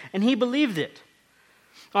sin. And he believed it.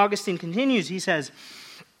 Augustine continues, he says,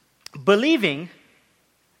 believing,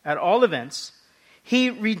 at all events, he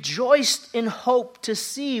rejoiced in hope to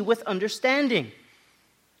see with understanding.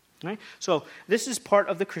 Right? So this is part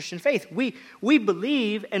of the Christian faith. We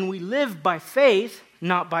believe and we live by faith,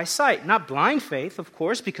 not by sight. Not blind faith, of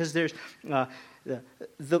course, because there's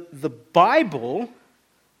the Bible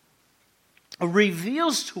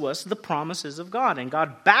reveals to us the promises of God. And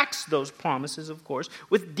God backs those promises, of course,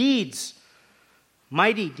 with deeds.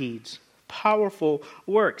 Mighty deeds. Powerful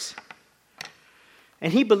works.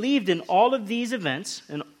 And he believed in all of these events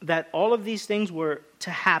and that all of these things were to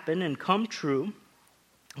happen and come true.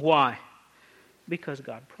 Why? Because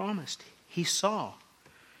God promised. He saw.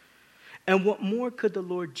 And what more could the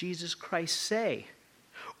Lord Jesus Christ say?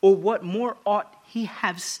 Or what more ought he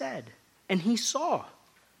have said? And he saw.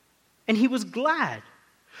 And he was glad.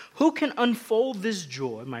 Who can unfold this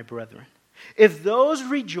joy, my brethren? If those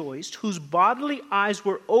rejoiced whose bodily eyes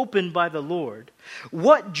were opened by the Lord,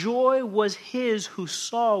 what joy was his who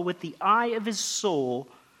saw with the eye of his soul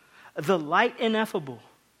the light ineffable,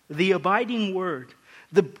 the abiding word,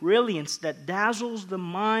 the brilliance that dazzles the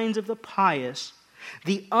minds of the pious,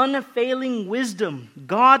 the unfailing wisdom,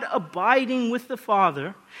 God abiding with the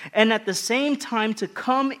Father, and at the same time to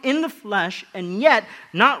come in the flesh, and yet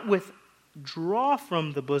not withdraw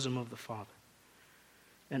from the bosom of the Father.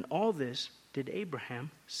 And all this did Abraham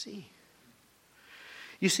see.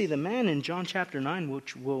 You see, the man in John chapter 9,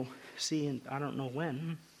 which we'll see in I don't know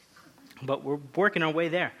when, but we're working our way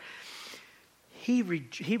there. He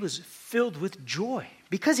was filled with joy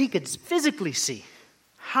because he could physically see.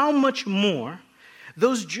 How much more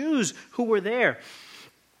those Jews who were there,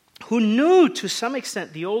 who knew to some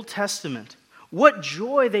extent the Old Testament, what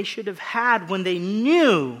joy they should have had when they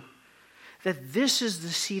knew that this is the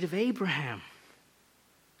seed of Abraham.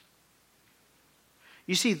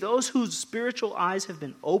 You see, those whose spiritual eyes have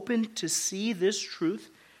been opened to see this truth,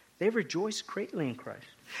 they rejoice greatly in Christ.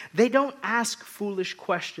 They don't ask foolish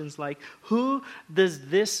questions like, who does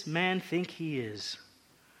this man think he is?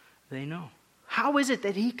 They know. How is it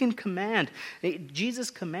that he can command? Jesus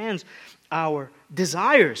commands our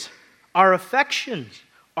desires, our affections,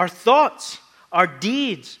 our thoughts, our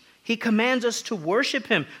deeds. He commands us to worship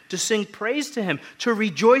him, to sing praise to him, to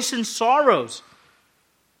rejoice in sorrows.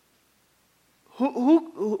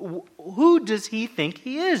 Who does he think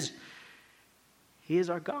he is? He is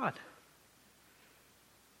our God.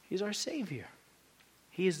 He's our Savior.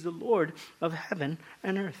 He is the Lord of heaven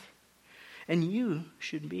and earth. And you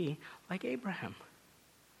should be like Abraham.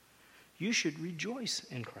 You should rejoice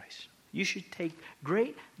in Christ. You should take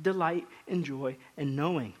great delight and joy in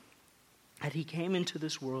knowing that he came into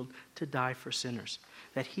this world to die for sinners,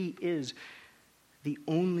 that he is the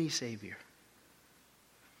only Savior.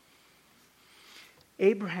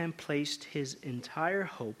 Abraham placed his entire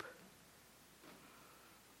hope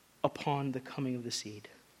upon the coming of the seed.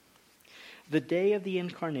 The day of the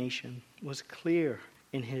incarnation was clear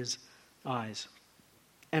in his eyes.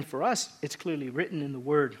 And for us, it's clearly written in the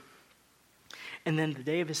Word. And then the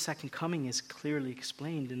day of his second coming is clearly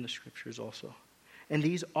explained in the Scriptures also. And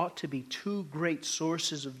these ought to be two great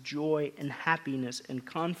sources of joy and happiness and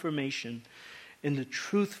confirmation in the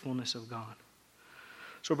truthfulness of God.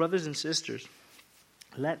 So, brothers and sisters,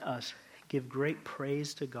 let us give great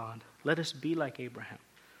praise to God. Let us be like Abraham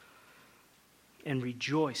and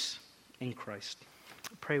rejoice in Christ.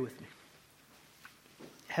 Pray with me.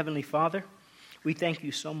 Heavenly Father, we thank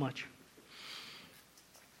you so much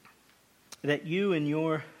that you in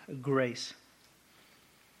your grace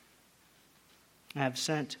have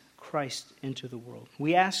sent Christ into the world.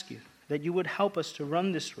 We ask you that you would help us to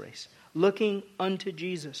run this race, looking unto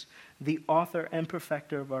Jesus, the author and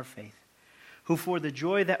perfecter of our faith, who for the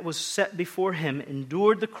joy that was set before him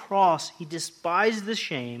endured the cross. He despised the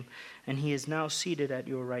shame, and he is now seated at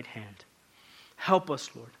your right hand. Help us,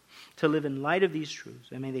 Lord, to live in light of these truths,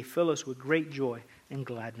 and may they fill us with great joy and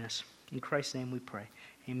gladness. In Christ's name we pray.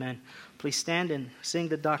 Amen. Please stand and sing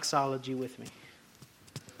the doxology with me.